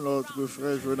Col, notre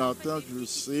frère Jonathan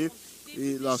Jussé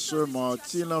et la sœur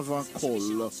Martine Van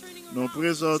Col. Nous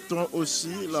présentons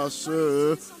aussi la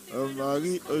sœur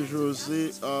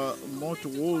Marie-Josée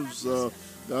Montrose,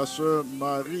 la sœur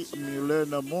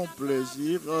Marie-Mylène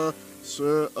Monplaisir,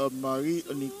 sœur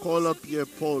Marie-Nicole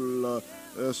Pierre-Paul,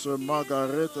 sœur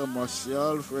Margaret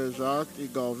Martial, frère Jacques et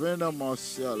Garvin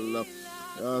Martial,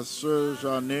 sœur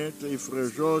Jeannette et frère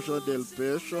Georges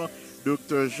Delpech,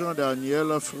 docteur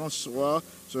Jean-Daniel François,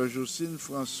 sœur Jocelyne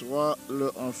François,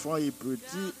 le enfant et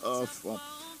petit enfant.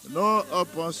 Nous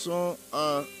pensons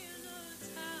à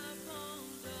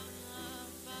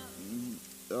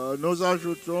nous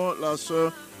ajoutons la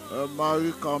sœur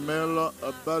Marie-Carmel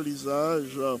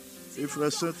Balisage et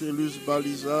frère Saint-Élus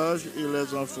Balisage et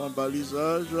les enfants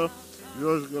Balisage,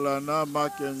 Georges Glana,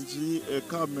 Mackenzie et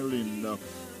Cameline.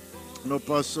 Nous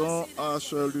passons à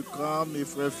sœur Lucram et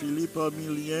frère Philippe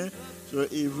Milien, sœur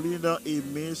Evelyne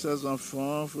Aimé, ses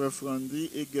enfants, frère Frandy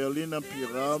et Gerline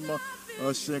Piram,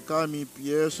 Saint-Camille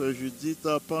Pierre, sœur Judith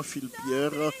Pamphile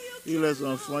Pierre et les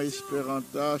enfants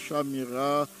Esperanta,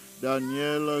 Chamira,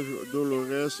 Daniel,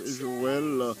 Dolores et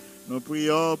Joël. Nous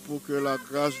prions pour que la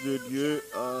grâce de Dieu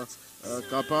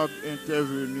capable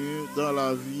d'intervenir dans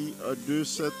la vie de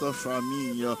cette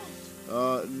famille.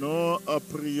 Nous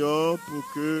prions pour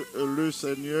que le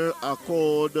Seigneur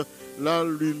accorde la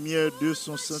lumière de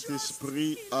son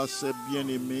Saint-Esprit à ses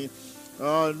bien-aimés.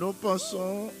 Nous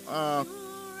pensons à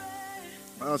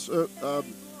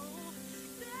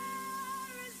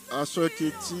sœur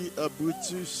Kitty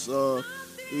Brutus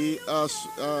et à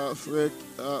frère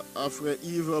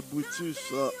Yves Brutus,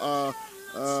 à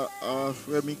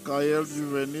frère Michael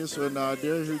Duvernay, sœur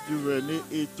Nadège Duvernay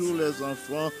et tous les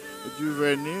enfants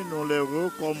Duvernay, nous les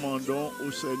recommandons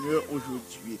au Seigneur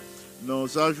aujourd'hui.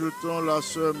 Nous ajoutons la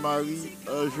sœur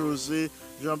Marie-Josée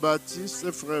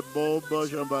Jean-Baptiste, frère Bob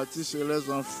Jean-Baptiste et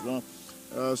les enfants,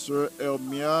 sœur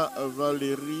Hermia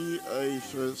Valérie et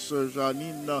sœur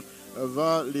Janine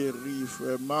Valérie,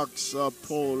 frère Max,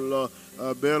 Paul,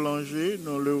 Bélanger,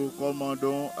 nous le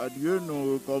recommandons à Dieu,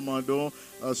 nous recommandons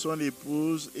à son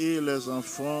épouse et les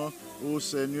enfants au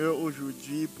Seigneur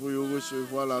aujourd'hui pour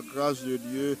recevoir la grâce de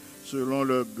Dieu selon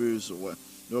leurs besoins.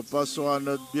 Nous passons à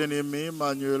notre bien-aimé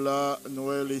Manuela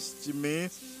Noël estimé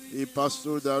et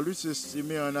Pasteur Dalus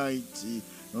estimé en Haïti.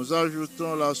 Nous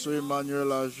ajoutons la sœur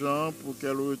Emmanuel Jean pour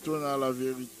qu'elle retourne à la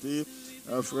vérité.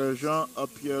 Frère Jean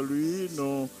Pierre-Louis,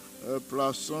 nous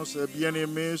plaçons ses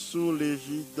bien-aimés sous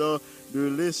l'égide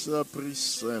de l'Esprit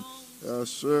Saint.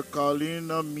 Sœur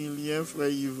Caroline Milien, frère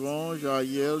Yvon,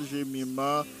 Jaël,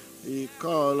 Jemima et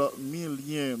Carl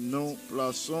Milien. Nous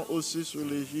plaçons aussi sous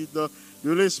l'égide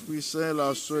de l'Esprit Saint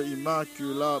la sœur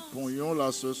Immaculata Pognon,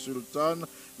 la sœur Sultane,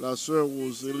 la sœur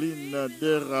Roseline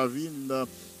Deravine,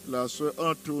 la sœur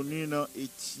Antonine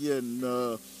Étienne.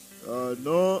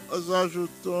 Nous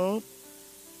ajoutons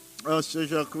sœur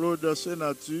Jacques-Claude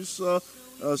Sénatus,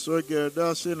 sœur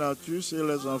Gerda Sénatus et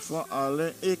les enfants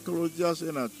Alain et Claudia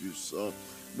Sénatus.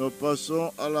 Nous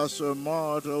passons à la sœur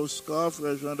Marthe Oscar,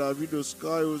 frère Jean-David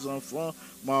Oscar et aux enfants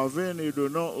Marvin et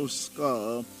Donon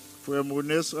Oscar. Frère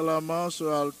Mounès Lama,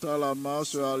 sœur Alta Lama,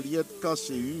 sœur Aliette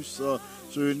Casséus,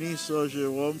 sœur Nice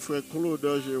Jérôme, frère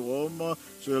Claude Jérôme,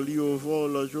 sœur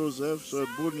Liovol Joseph, sœur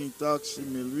Bonita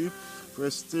Ximilui,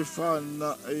 frère Stéphane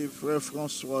et frère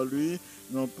François lui.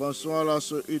 Nous pensons à la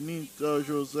sœur Unite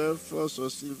Joseph,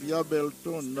 sœur Sylvia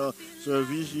Belton, sœur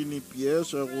Virginie Pierre,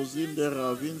 sœur Rosine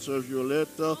Deravine, sœur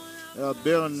Violette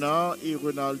Bernard et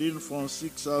Renaline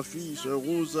Francis, sa fille, sœur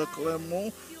Rose Clément,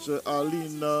 sœur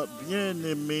Aline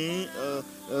Bien-Aimée,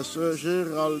 sœur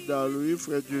Géralda Louis,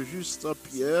 frère de Juste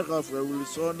Pierre, frère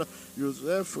Wilson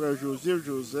Joseph, frère Joseph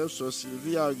Joseph, sœur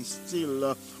Sylvie Aristide,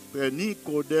 frère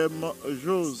Nicodème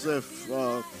Joseph.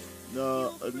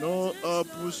 Nous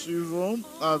poursuivons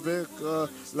avec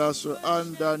la sœur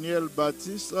Anne Daniel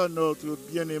Baptiste, notre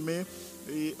bien-aimé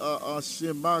et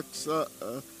ancien Max,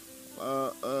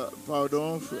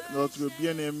 notre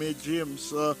bien-aimé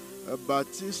James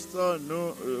Baptiste.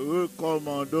 Nous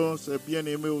recommandons ces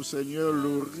bien-aimés au Seigneur,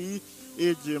 Laurie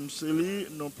et James Lee.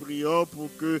 Nous prions pour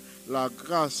que la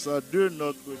grâce de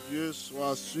notre Dieu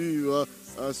soit sur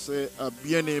ces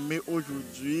bien-aimés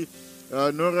aujourd'hui.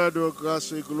 Nous rendons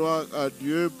grâce et gloire à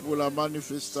Dieu pour la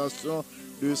manifestation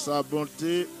de sa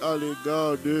bonté à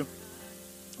l'égard de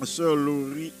sœur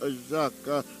Laurie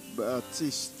Jacques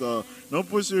Baptiste. Nous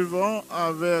poursuivons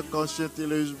avec ancien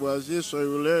Téléus Brasier, sœur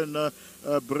Hélène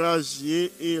Brasier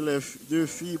et les deux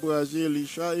filles Brasier,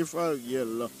 Lisha et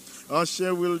Fariel.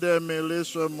 Ancien Wilder Mélé,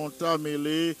 sœur Monta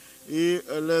Mélé et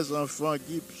les enfants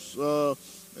Gibbs.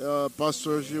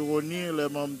 Pasteur Gironi, les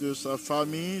membres de sa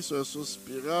famille, sœur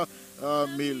Sospira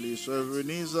Mélé, sœur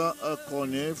Venise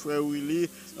Corneille, frère Willy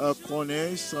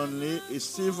Corneille, Stanley et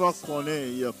Steve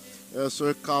Corneille,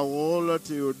 sœur Carole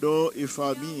Théodore et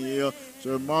famille,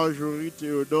 sœur Marjorie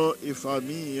Théodore et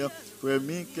famille, frère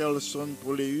Michelson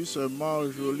Poléus, sœur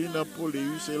Marjoline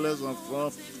Poléus et les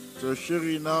enfants, sœur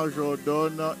Chérina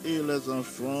Jordan et les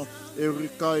enfants,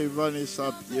 Erika et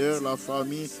Vanessa Pierre, la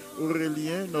famille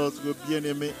Aurélien, notre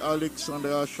bien-aimé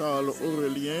Alexandra Charles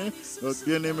Aurélien, notre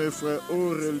bien-aimé frère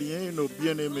Aurélien, nos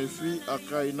bien-aimées filles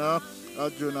Akaina,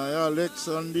 Adjonaya,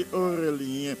 Alexandre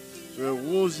Aurélien, frère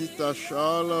Rosita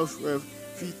Charles, frère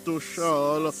Fito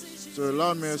Charles, sœur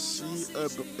La Merci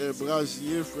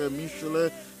Brasier, frère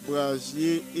Michelet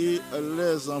Brasier et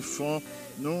les enfants,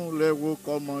 nous les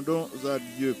recommandons à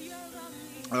Dieu.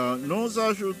 Nous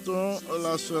ajoutons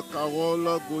la sœur Carole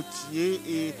Gauthier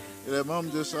et les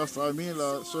membres de sa famille,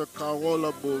 la sœur Carole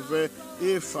Beauvais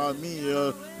et famille,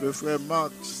 le frère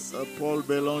Max Paul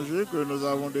Bélanger que nous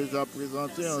avons déjà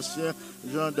présenté, ancien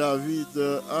Jean-David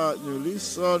à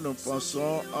Nulis. Nous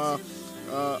pensons à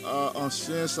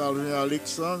ancien Salvin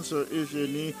Alexandre, sœur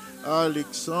Eugénie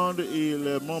Alexandre et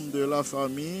les membres de la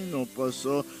famille. Nous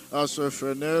passons à sœur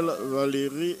Fenel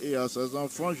Valérie et à ses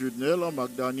enfants Judnel,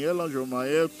 Magdaniel,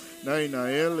 Jomaël,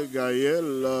 Naïnaël,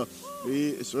 Gaël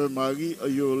et sœur Marie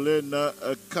Yolène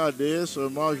Cadet, sœur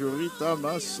Marjorie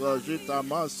Tamas,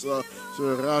 Tamas, sœur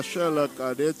Rachel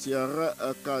Cadet, Tiara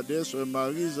Cadet, sœur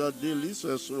Marie Zadélis,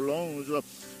 sœur Solange,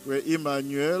 frère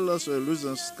Emmanuel, sœur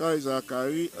Luzenska,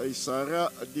 Zacharie et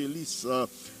Sarah Délice.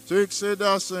 Sœur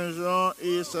Xéda Saint-Jean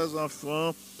et ses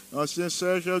enfants, ancien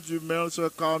Serge Dumel, sœur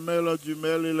Carmel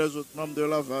Dumel et les autres membres de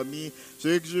la famille,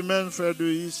 sœur Exumène, frère de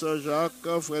Is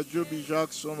Jacques, frère Joby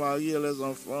Jacques, son mari et les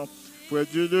enfants, frère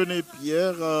Dieudonné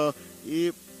Pierre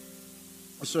et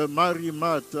sœur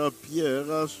Marie-Mat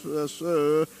Pierre,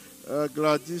 sœur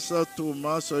Gladys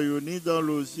Thomas, sœur Yoni dans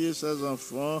l'osier, ses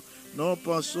enfants. Nous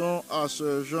pensons à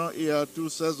sœur Jean et à tous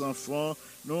ses enfants.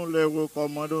 Nous les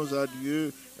recommandons à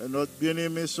Dieu. notre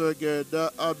bien-aimée sœur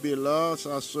Gerda Abela,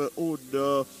 sa sœur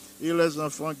Aude, et les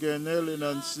enfants Guenel et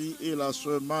Nancy et la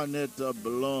sœur Manette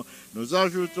Blanc. Nous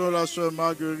ajoutons la sœur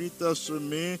Marguerite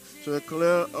Semé, sœur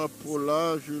Claire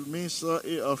Paula, Jules Miss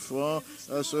et enfants,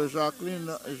 sœur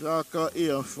Jacqueline Jacques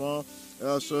et enfants,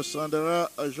 sœur Sandra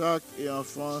Jacques et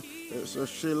enfants, sœur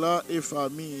Sheila et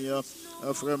famille,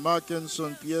 frère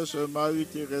Mackinson Pierre, sœur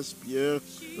Marie-Thérèse Pierre,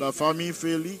 la famille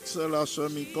Félix, la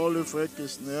sœur Nicole, le frère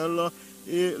Kesnel,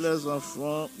 et les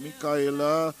enfants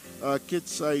Michaela, Kit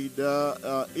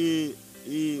Saïda et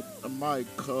Mike.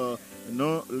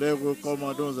 Nous les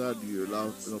recommandons à Dieu.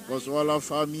 Nous passons à la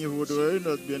famille Vaudreuil,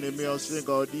 notre bien-aimé ancien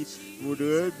Gordy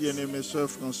Vaudreuil, bien-aimé sœur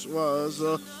Françoise,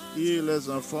 et les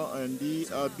enfants Andy,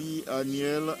 Abby,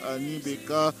 Aniel, Annie,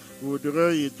 Becca,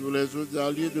 Vaudreuil et tous les autres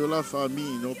alliés de la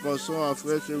famille. Nous passons à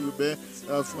frère Chérubin,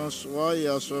 à François et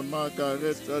à sœur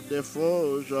Margaret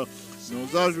Desforges.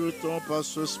 Nous ajoutons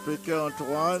pasteur Speaker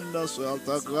Antoine, sœur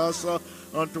Altagrace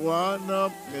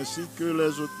Antoine, ainsi que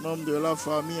les autres membres de la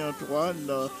famille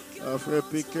Antoine, frère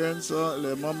Pickens,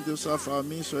 les membres de sa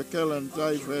famille, sœur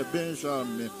Kelenta et frère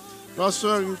Benjamin.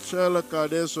 Pasteur Richel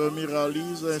Cadet, sœur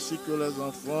Miralise, ainsi que les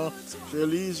enfants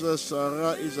Célise,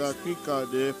 Sarah, Isaac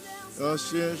Cadet,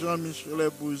 ancien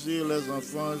Jean-Michel Bouzy, les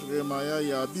enfants Jérémia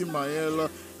et Abimaël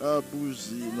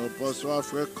Bouzy. Nous passons à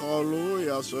frère Carlo et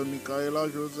à sœur Michaela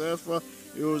Joseph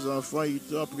et aux enfants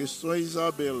Ethan, Preston,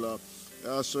 Isabella.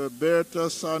 À sœur Berthe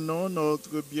Sanon,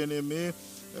 notre bien-aimé,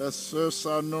 sœur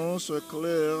Sanon, sœur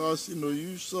Claire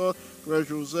Sinoïus, frère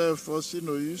Joseph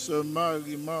Sinoïus,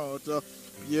 Marie-Marthe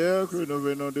Pierre, que nous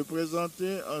venons de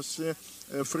présenter, ancien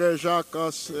frère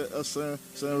Jacques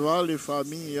Saint-Val et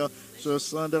famille, sœur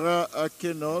Sandra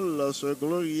Kenol, sœur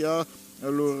Gloria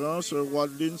Laurent, sœur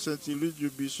Wadeline Saint-Ilus du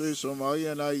Bissau et son mari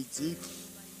en Haïti,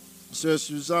 sœur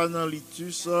Suzanne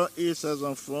Litus et ses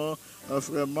enfants,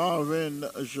 frère Marvin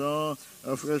Jean,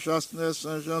 frère Chassenez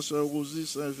Saint-Jean, sœur Rosie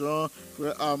Saint-Jean,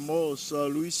 frère Amos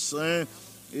Louis Saint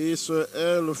et sœur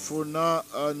Elle Fona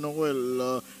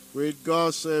Noël. Frère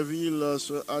Edgar Serville,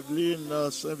 sœur Adeline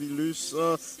Saint-Vilus,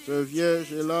 sœur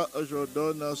Vierge Ella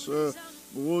Jordan, sœur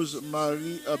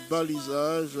Rose-Marie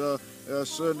Balisage,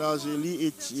 sœur Nazélie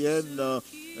Étienne,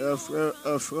 frère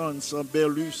Franz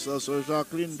Berlus, sœur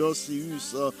Jacqueline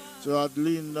Dossius, sœur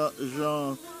Adeline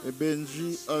Jean et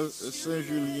Benji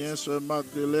Saint-Julien, sœur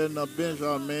Magdeleine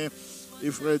Benjamin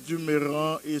et frère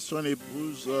Duméran et son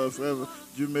épouse, frère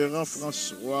Duméran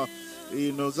François.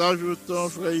 Et nous ajoutons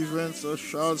frère Yvain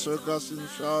Charles, sœur Cassine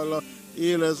Charles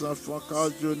et les enfants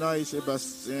Carl Jonah et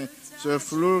Sébastien. Sœur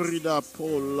Florida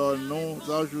Paul,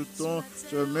 nous ajoutons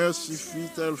Sœur Merci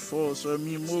Telfort, Sœur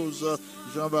Mimose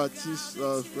Jean-Baptiste,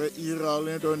 frère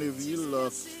Iralin Donneville,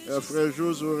 frère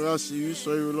José Horacius,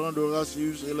 Sœur Yolande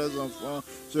Horacius et les enfants,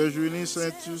 Sœur Julie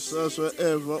Saintus, Sœur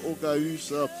Eve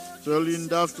Ogaïus, Sœur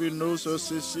Linda Fino, Sœur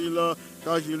Cécile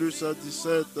Cagilus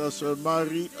 17, Sœur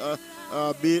Marie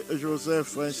Abbé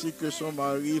Joseph ainsi que son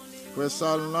mari, frère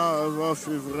Salna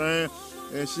Févrin,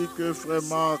 ainsi que frère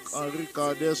Marc-Henri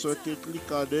Cadet, sœur Ketli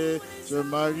Cadet, sœur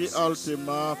Marie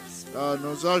Altema.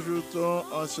 Nous ajoutons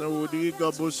ancien Rodrigue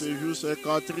Beauséjour, sœur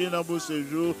Catherine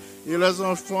Beauséjour et les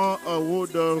enfants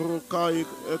Wood Roca et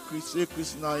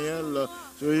Christinaël,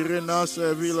 sœur Irena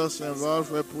Serville Saint-Val,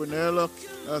 frère Pounel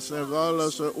Saint-Val,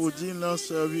 sœur Odine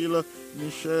Serville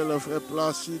Michel, frère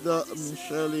Placide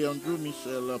Michel et Andrew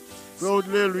Michel. Frère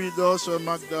Audley Louis-Dor, sœur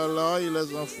Magdala et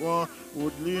les enfants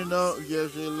Audeline,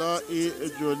 Viergela et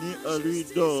Johnny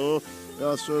Louis-Dor,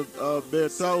 sœur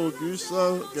Bertha Auguste,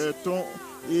 Gerton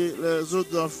et les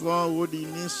autres enfants,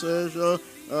 Rodini, Serge,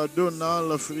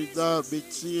 Donald, Frida,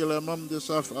 Betty et les membres de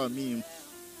sa famille.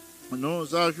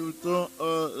 Nous ajoutons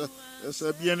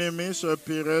ses bien-aimés, sœur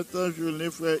Pirette,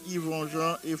 Julie, frère Yvon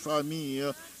Jean et famille,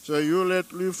 sœur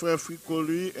Yolette, lui, frère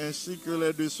Fricolu, ainsi que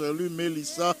les deux sœurs, lui,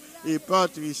 Mélissa et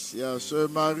Patricia, sœur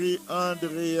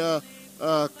Marie-Andrea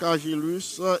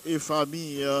Cagilus et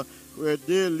famille, frère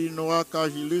Delinois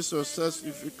Cagilus, sœur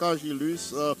Cécile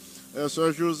Cagilus,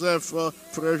 sœur Joseph,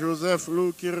 frère Joseph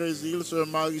Lou qui réside, sœur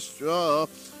Marie-Stuart,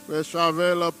 frère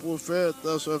Chavel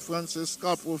prophète, sœur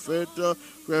Francesca prophète,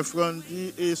 frère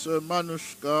Frandy et sœur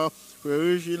Manouchka, frère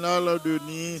Reginald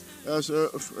Denis,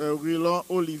 frère Willan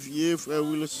Olivier, frère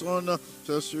Wilson,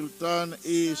 sœur Sultan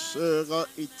et sœur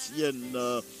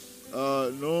Étienne.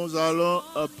 Nous allons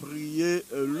prier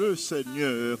le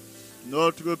Seigneur,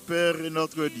 notre Père et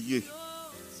notre Dieu.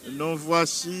 Nous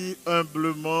voici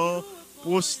humblement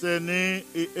prosternés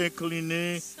et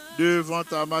inclinés devant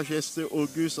ta majesté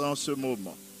auguste en ce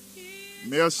moment.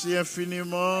 Merci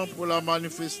infiniment pour la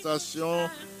manifestation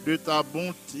de ta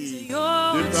bonté,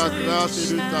 de ta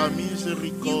grâce et de ta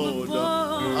miséricorde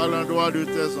à l'endroit de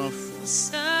tes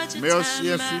enfants.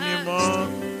 Merci infiniment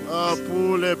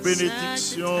pour les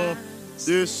bénédictions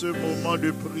de ce moment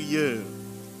de prière.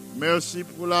 Merci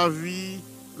pour la vie,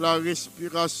 la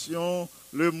respiration,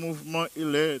 le mouvement et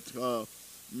l'être.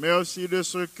 Merci de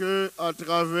ce que, à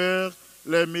travers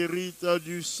les mérites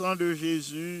du sang de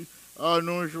Jésus,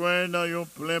 nous joignent dans un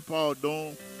plein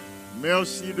pardon.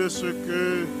 Merci de ce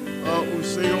que, où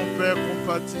c'est un Père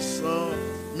compatissant,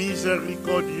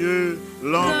 miséricordieux,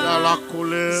 lent à la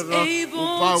colère,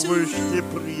 pour pas rejeter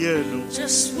prière, nous.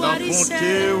 Dans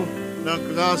bonté, dans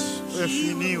grâce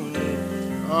infinie,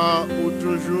 ou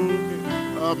toujours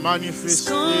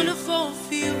manifester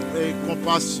et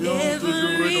compassion,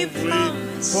 toujours renouveler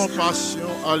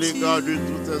compassion à l'égard de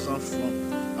tous tes enfants.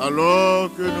 Alors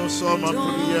que nous sommes en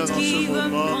prière en ce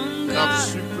moment, nous avons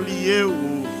supplié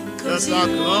dans ta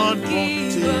grande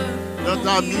bonté, dans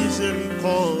ta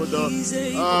miséricorde,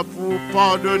 pour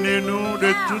pardonner-nous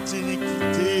de toute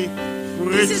iniquité, pour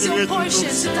retirer tout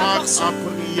obstacle à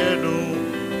prier nous.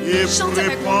 Et pour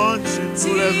répondre sur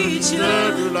tous les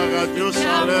auditeurs de la radio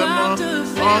Salem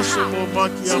en ce moment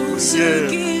qui a prière,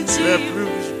 les plus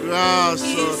riches grâces,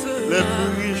 les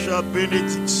plus riches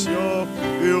bénédictions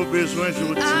et aux besoins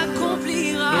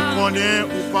aujourd'hui. Nous connaissons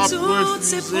ou pas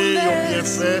refuser un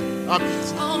bienfait à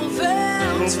pitié.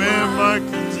 Nous-mêmes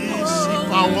qui disent si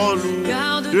parole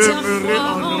demeurer en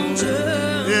nous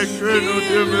et que nous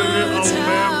demeurions en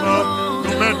nous-mêmes.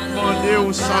 Nous demander où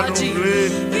ça nous plaît,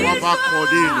 on va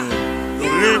accorder nous.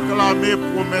 Réclamer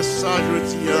promesse ça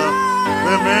jeudi.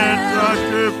 Permettre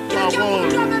que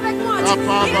parole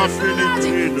capable à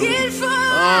pénétrer nous.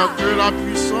 Que la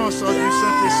puissance du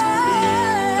Saint-Esprit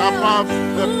capable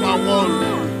de parole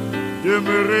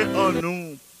demeurer en nous.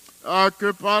 Que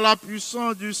par la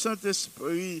puissance du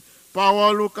Saint-Esprit,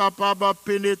 parole capable de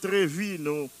pénétrer vie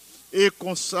nous. Et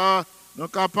comme ça, nous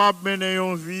sommes capables de mener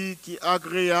une vie qui est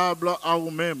agréable à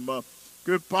nous-mêmes.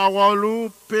 Que parole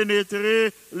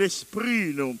pénétrer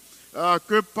l'esprit nous.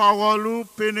 Que parole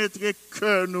pénétrer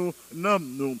cœur nous,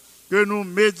 nous. Que nous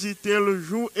méditer le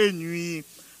jour et nuit.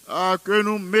 Que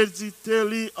nous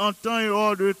méditer en temps et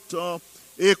hors de temps.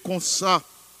 Et comme ça,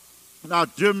 nous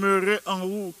demeurer en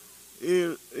vous. Et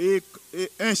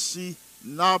ainsi,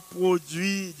 nous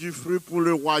produit du fruit pour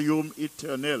le royaume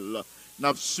éternel.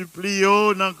 Nous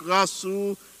supplions dans grâce,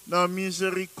 dans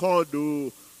miséricorde,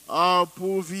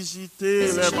 pour visiter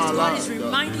les malades,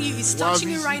 pour visiter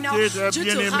les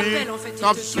bien-aimés qui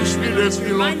ont souffert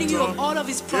depuis longtemps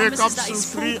et qui ont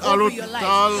souffert à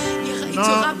l'hôpital,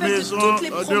 dans la maison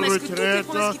de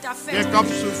retraite, et qui ont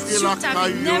souffert la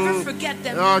caillou,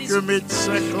 que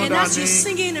médecins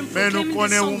condamnés. Mais nous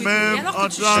connaissons nous-mêmes en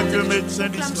tant que médecins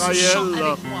d'Israël,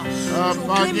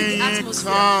 pas gagner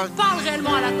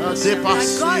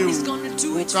dépassé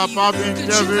ou capable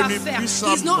d'intervenir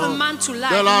puissamment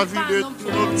dans la vie de tous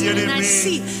nos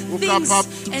bien-aimés, ou capable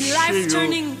de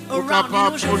toucher, ou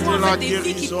capable de porter la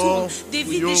guérison, des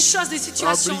choses, des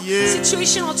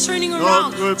situations turning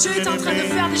around. Dieu est en train de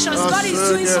faire des choses. God is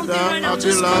doing something right now.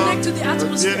 Just connect to the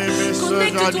atmosphere.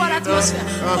 Connecte-toi à l'atmosphère.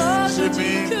 Oh, je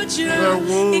dis que Dieu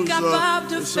est capable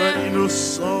de faire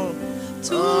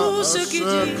tout ce qui dit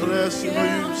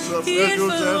il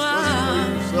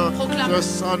fera. Proclame.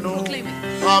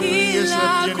 Il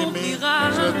accomplira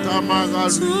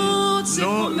toutes ses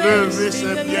promesses. Lever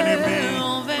ses bien-aimés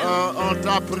en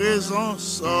ta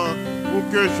présence pour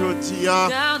que je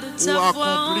pour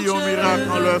accomplir un miracle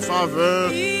en leur faveur,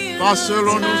 pas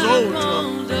selon nous autres,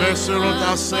 mais selon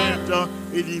ta sainte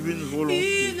et divine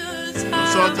volonté. Nous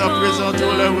sommes à présenter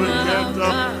les requêtes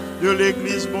de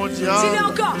l'Église mondiale.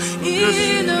 Il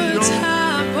ne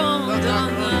t'abandonnera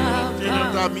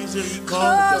dans ta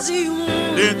miséricorde,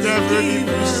 d'intervenir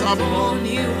puissamment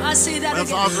en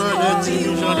faveur des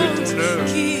dirigeants de ton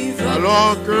œuvre,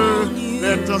 alors que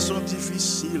les temps sont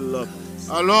difficiles,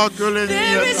 alors que l'ennemi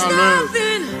est à l'œuvre.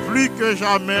 Plus que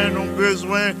jamais, nous avons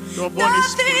besoin d'un bon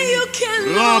esprit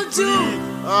rempli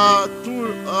à tous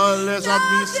les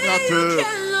administrateurs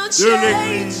de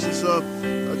l'Église,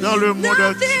 dans le monde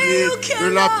entier, de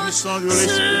la puissance de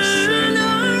l'Esprit Saint.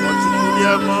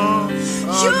 Particulièrement,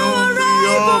 nous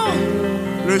prions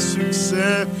pour le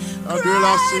succès de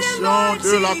la session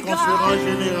de la conférence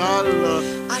générale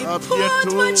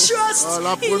bientôt,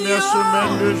 la première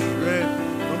semaine de juin.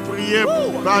 Nous prions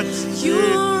pour baptiser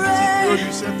le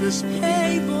du Saint-Esprit,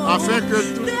 afin que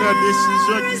toutes les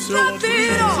décisions qui seront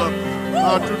prises,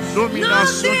 toute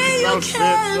domination qui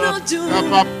sera faite,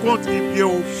 capable de contribuer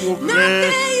au progrès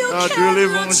de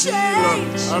l'Évangile,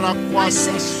 à la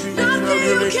croissance spirituelle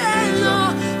de l'Église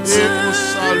et au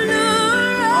salut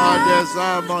des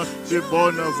âmes de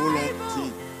bonne volonté.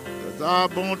 Dans ta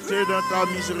bonté, dans ta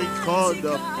miséricorde,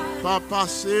 pas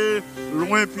passer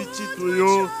loin petit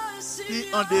tuyau qui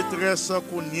en détresse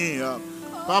qu'on y a.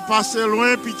 Pas passer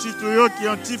loin petit tuyau qui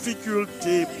en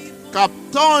difficulté.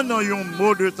 Captant un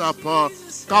mot de ta part,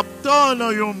 captant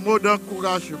un mot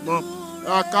d'encouragement,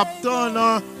 captant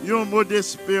un mot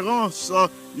d'espérance,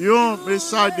 un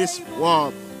message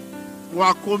d'espoir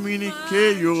pour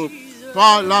communiquer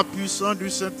par la puissance du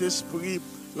Saint-Esprit,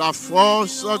 la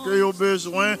force que vous avez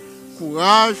besoin,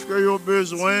 courage que vous avez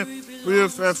besoin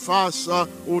pour faire face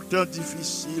aux temps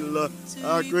difficiles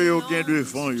que vous avez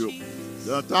devant vous.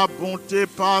 Dans ta bonté,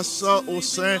 passe au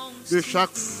sein de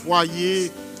chaque foyer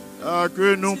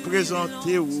que nous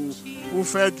présentons pour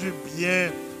faire du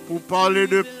bien, pour parler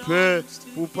de paix,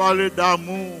 pour parler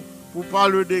d'amour, pour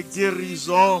parler de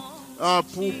guérison,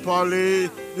 pour parler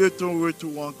de ton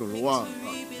retour en gloire.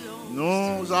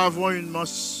 Nous avons une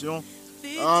mention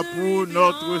pour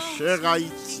notre cher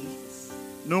Haïti.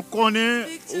 Nous connaissons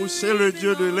où c'est le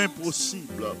Dieu de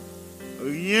l'impossible.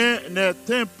 Rien n'est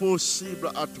impossible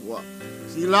à toi.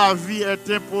 Si la vie est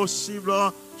impossible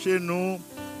chez nous,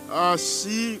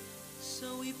 si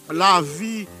la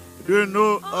vie de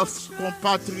nos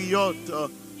compatriotes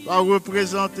va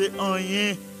représenter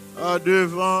rien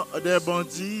devant des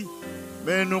bandits,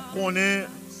 mais nous connaissons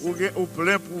au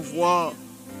plein pouvoir,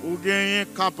 ou gagner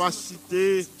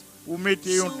capacité pour mettre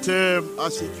un terme à la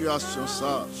situation.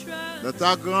 Dans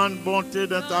ta grande bonté,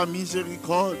 dans ta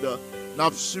miséricorde, nous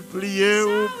avons supplié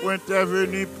pour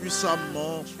intervenir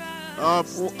puissamment,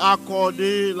 pour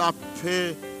accorder la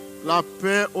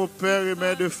paix aux pères et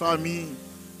mères de famille,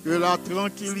 que la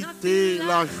tranquillité,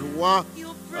 la joie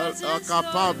est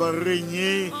capable de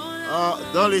régner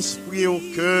dans l'esprit et au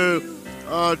cœur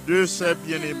de ses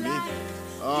bien-aimés.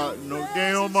 Nous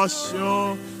gagnons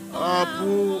mention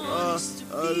pour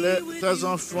tes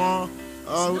enfants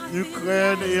en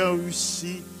Ukraine et en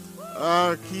Russie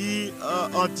qui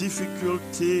en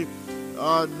difficulté.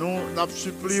 Nous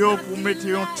supplions pour mettre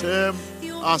un terme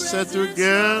à cette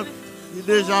guerre qui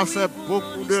déjà fait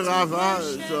beaucoup de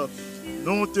ravages.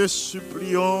 Nous te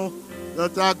supplions dans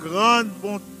ta grande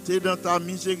bonté, dans ta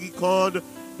miséricorde,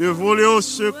 de voler au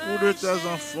secours de tes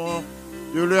enfants,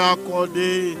 de leur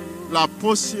accorder la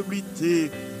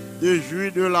possibilité de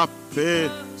jouir de la paix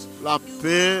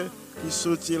qui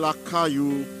sortit la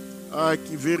caillou,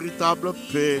 qui véritable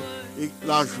paix, et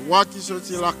la joie qui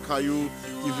sortit la caillou,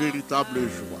 qui véritable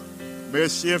joie.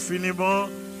 Merci infiniment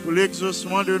pour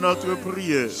l'exaucement de notre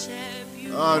prière.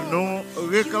 Nous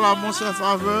réclamons sa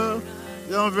faveur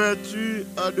et en vertu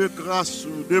de grâce,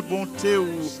 de bonté ou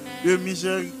de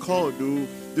miséricorde ou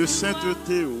de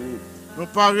sainteté. Nous ne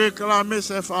pas réclamer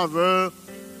ses faveurs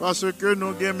parce que nous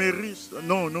avons mérite.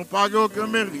 Non, nous n'avons aucun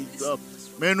mérite.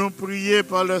 Mais nous prions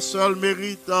par le seul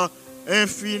mérite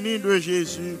infini de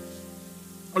Jésus,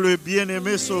 le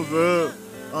bien-aimé Sauveur,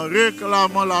 en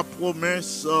réclamant la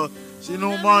promesse. Si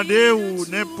nous demandons ou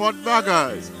n'importe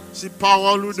bagage, si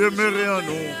parole ou demeurer en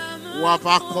nous, ou à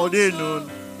pas accorder nous,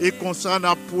 et qu'on s'en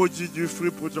a produit du fruit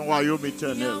pour ton royaume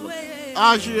éternel.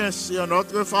 Agis ainsi en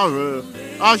notre faveur.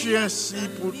 Agis ainsi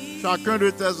pour chacun de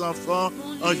tes enfants,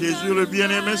 en Jésus le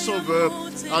bien-aimé Sauveur.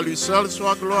 À lui seul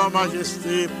soit gloire,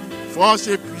 majesté, force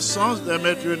et puissance dès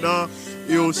maintenant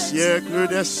et au siècle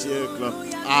des siècles.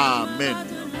 Amen.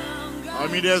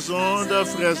 Amis des ondes,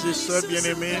 frères et sœurs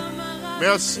bien-aimés,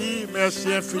 merci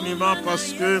infiniment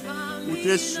parce que vous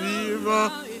te suivez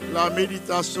la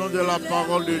méditation de la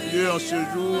parole de Dieu en ce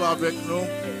jour avec nous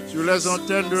sur les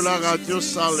antennes de la radio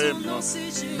Salem.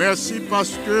 Merci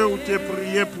parce que vous te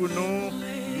priez pour nous.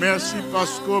 Merci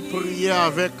parce que vous priez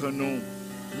avec nous.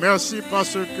 Merci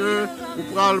parce que vous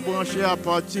pourrez le brancher à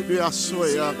partir de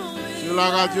Assoya sur la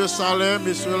radio Salem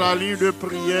et sur la ligne de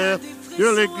prière de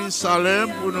l'église Salem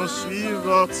pour nous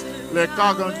suivre les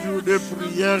 40 jours de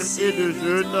prière et de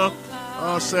jeûne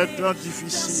en ces temps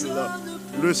difficiles.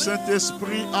 Le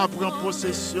Saint-Esprit a pris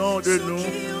possession de nous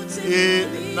et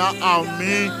n'a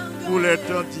armé pour les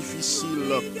temps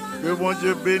difficiles. Que mon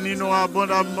Dieu bénisse nous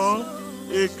abondamment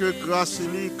et que grâce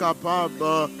lui est capable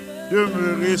de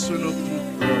demeurer sur nous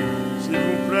toutes. S'il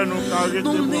vous plaît, nous arrêtez de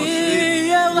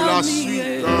brancher pour la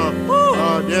suite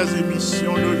des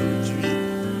émissions d'aujourd'hui.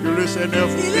 Que le Seigneur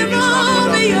vous bénisse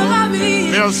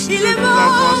abondamment. Merci de nous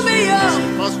avoir suivis.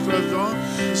 Pasteur Jean,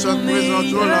 nous sommes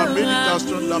présentons la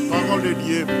méditation de la parole de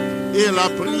Dieu et la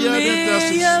prière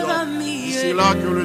d'intercession. C'est là que le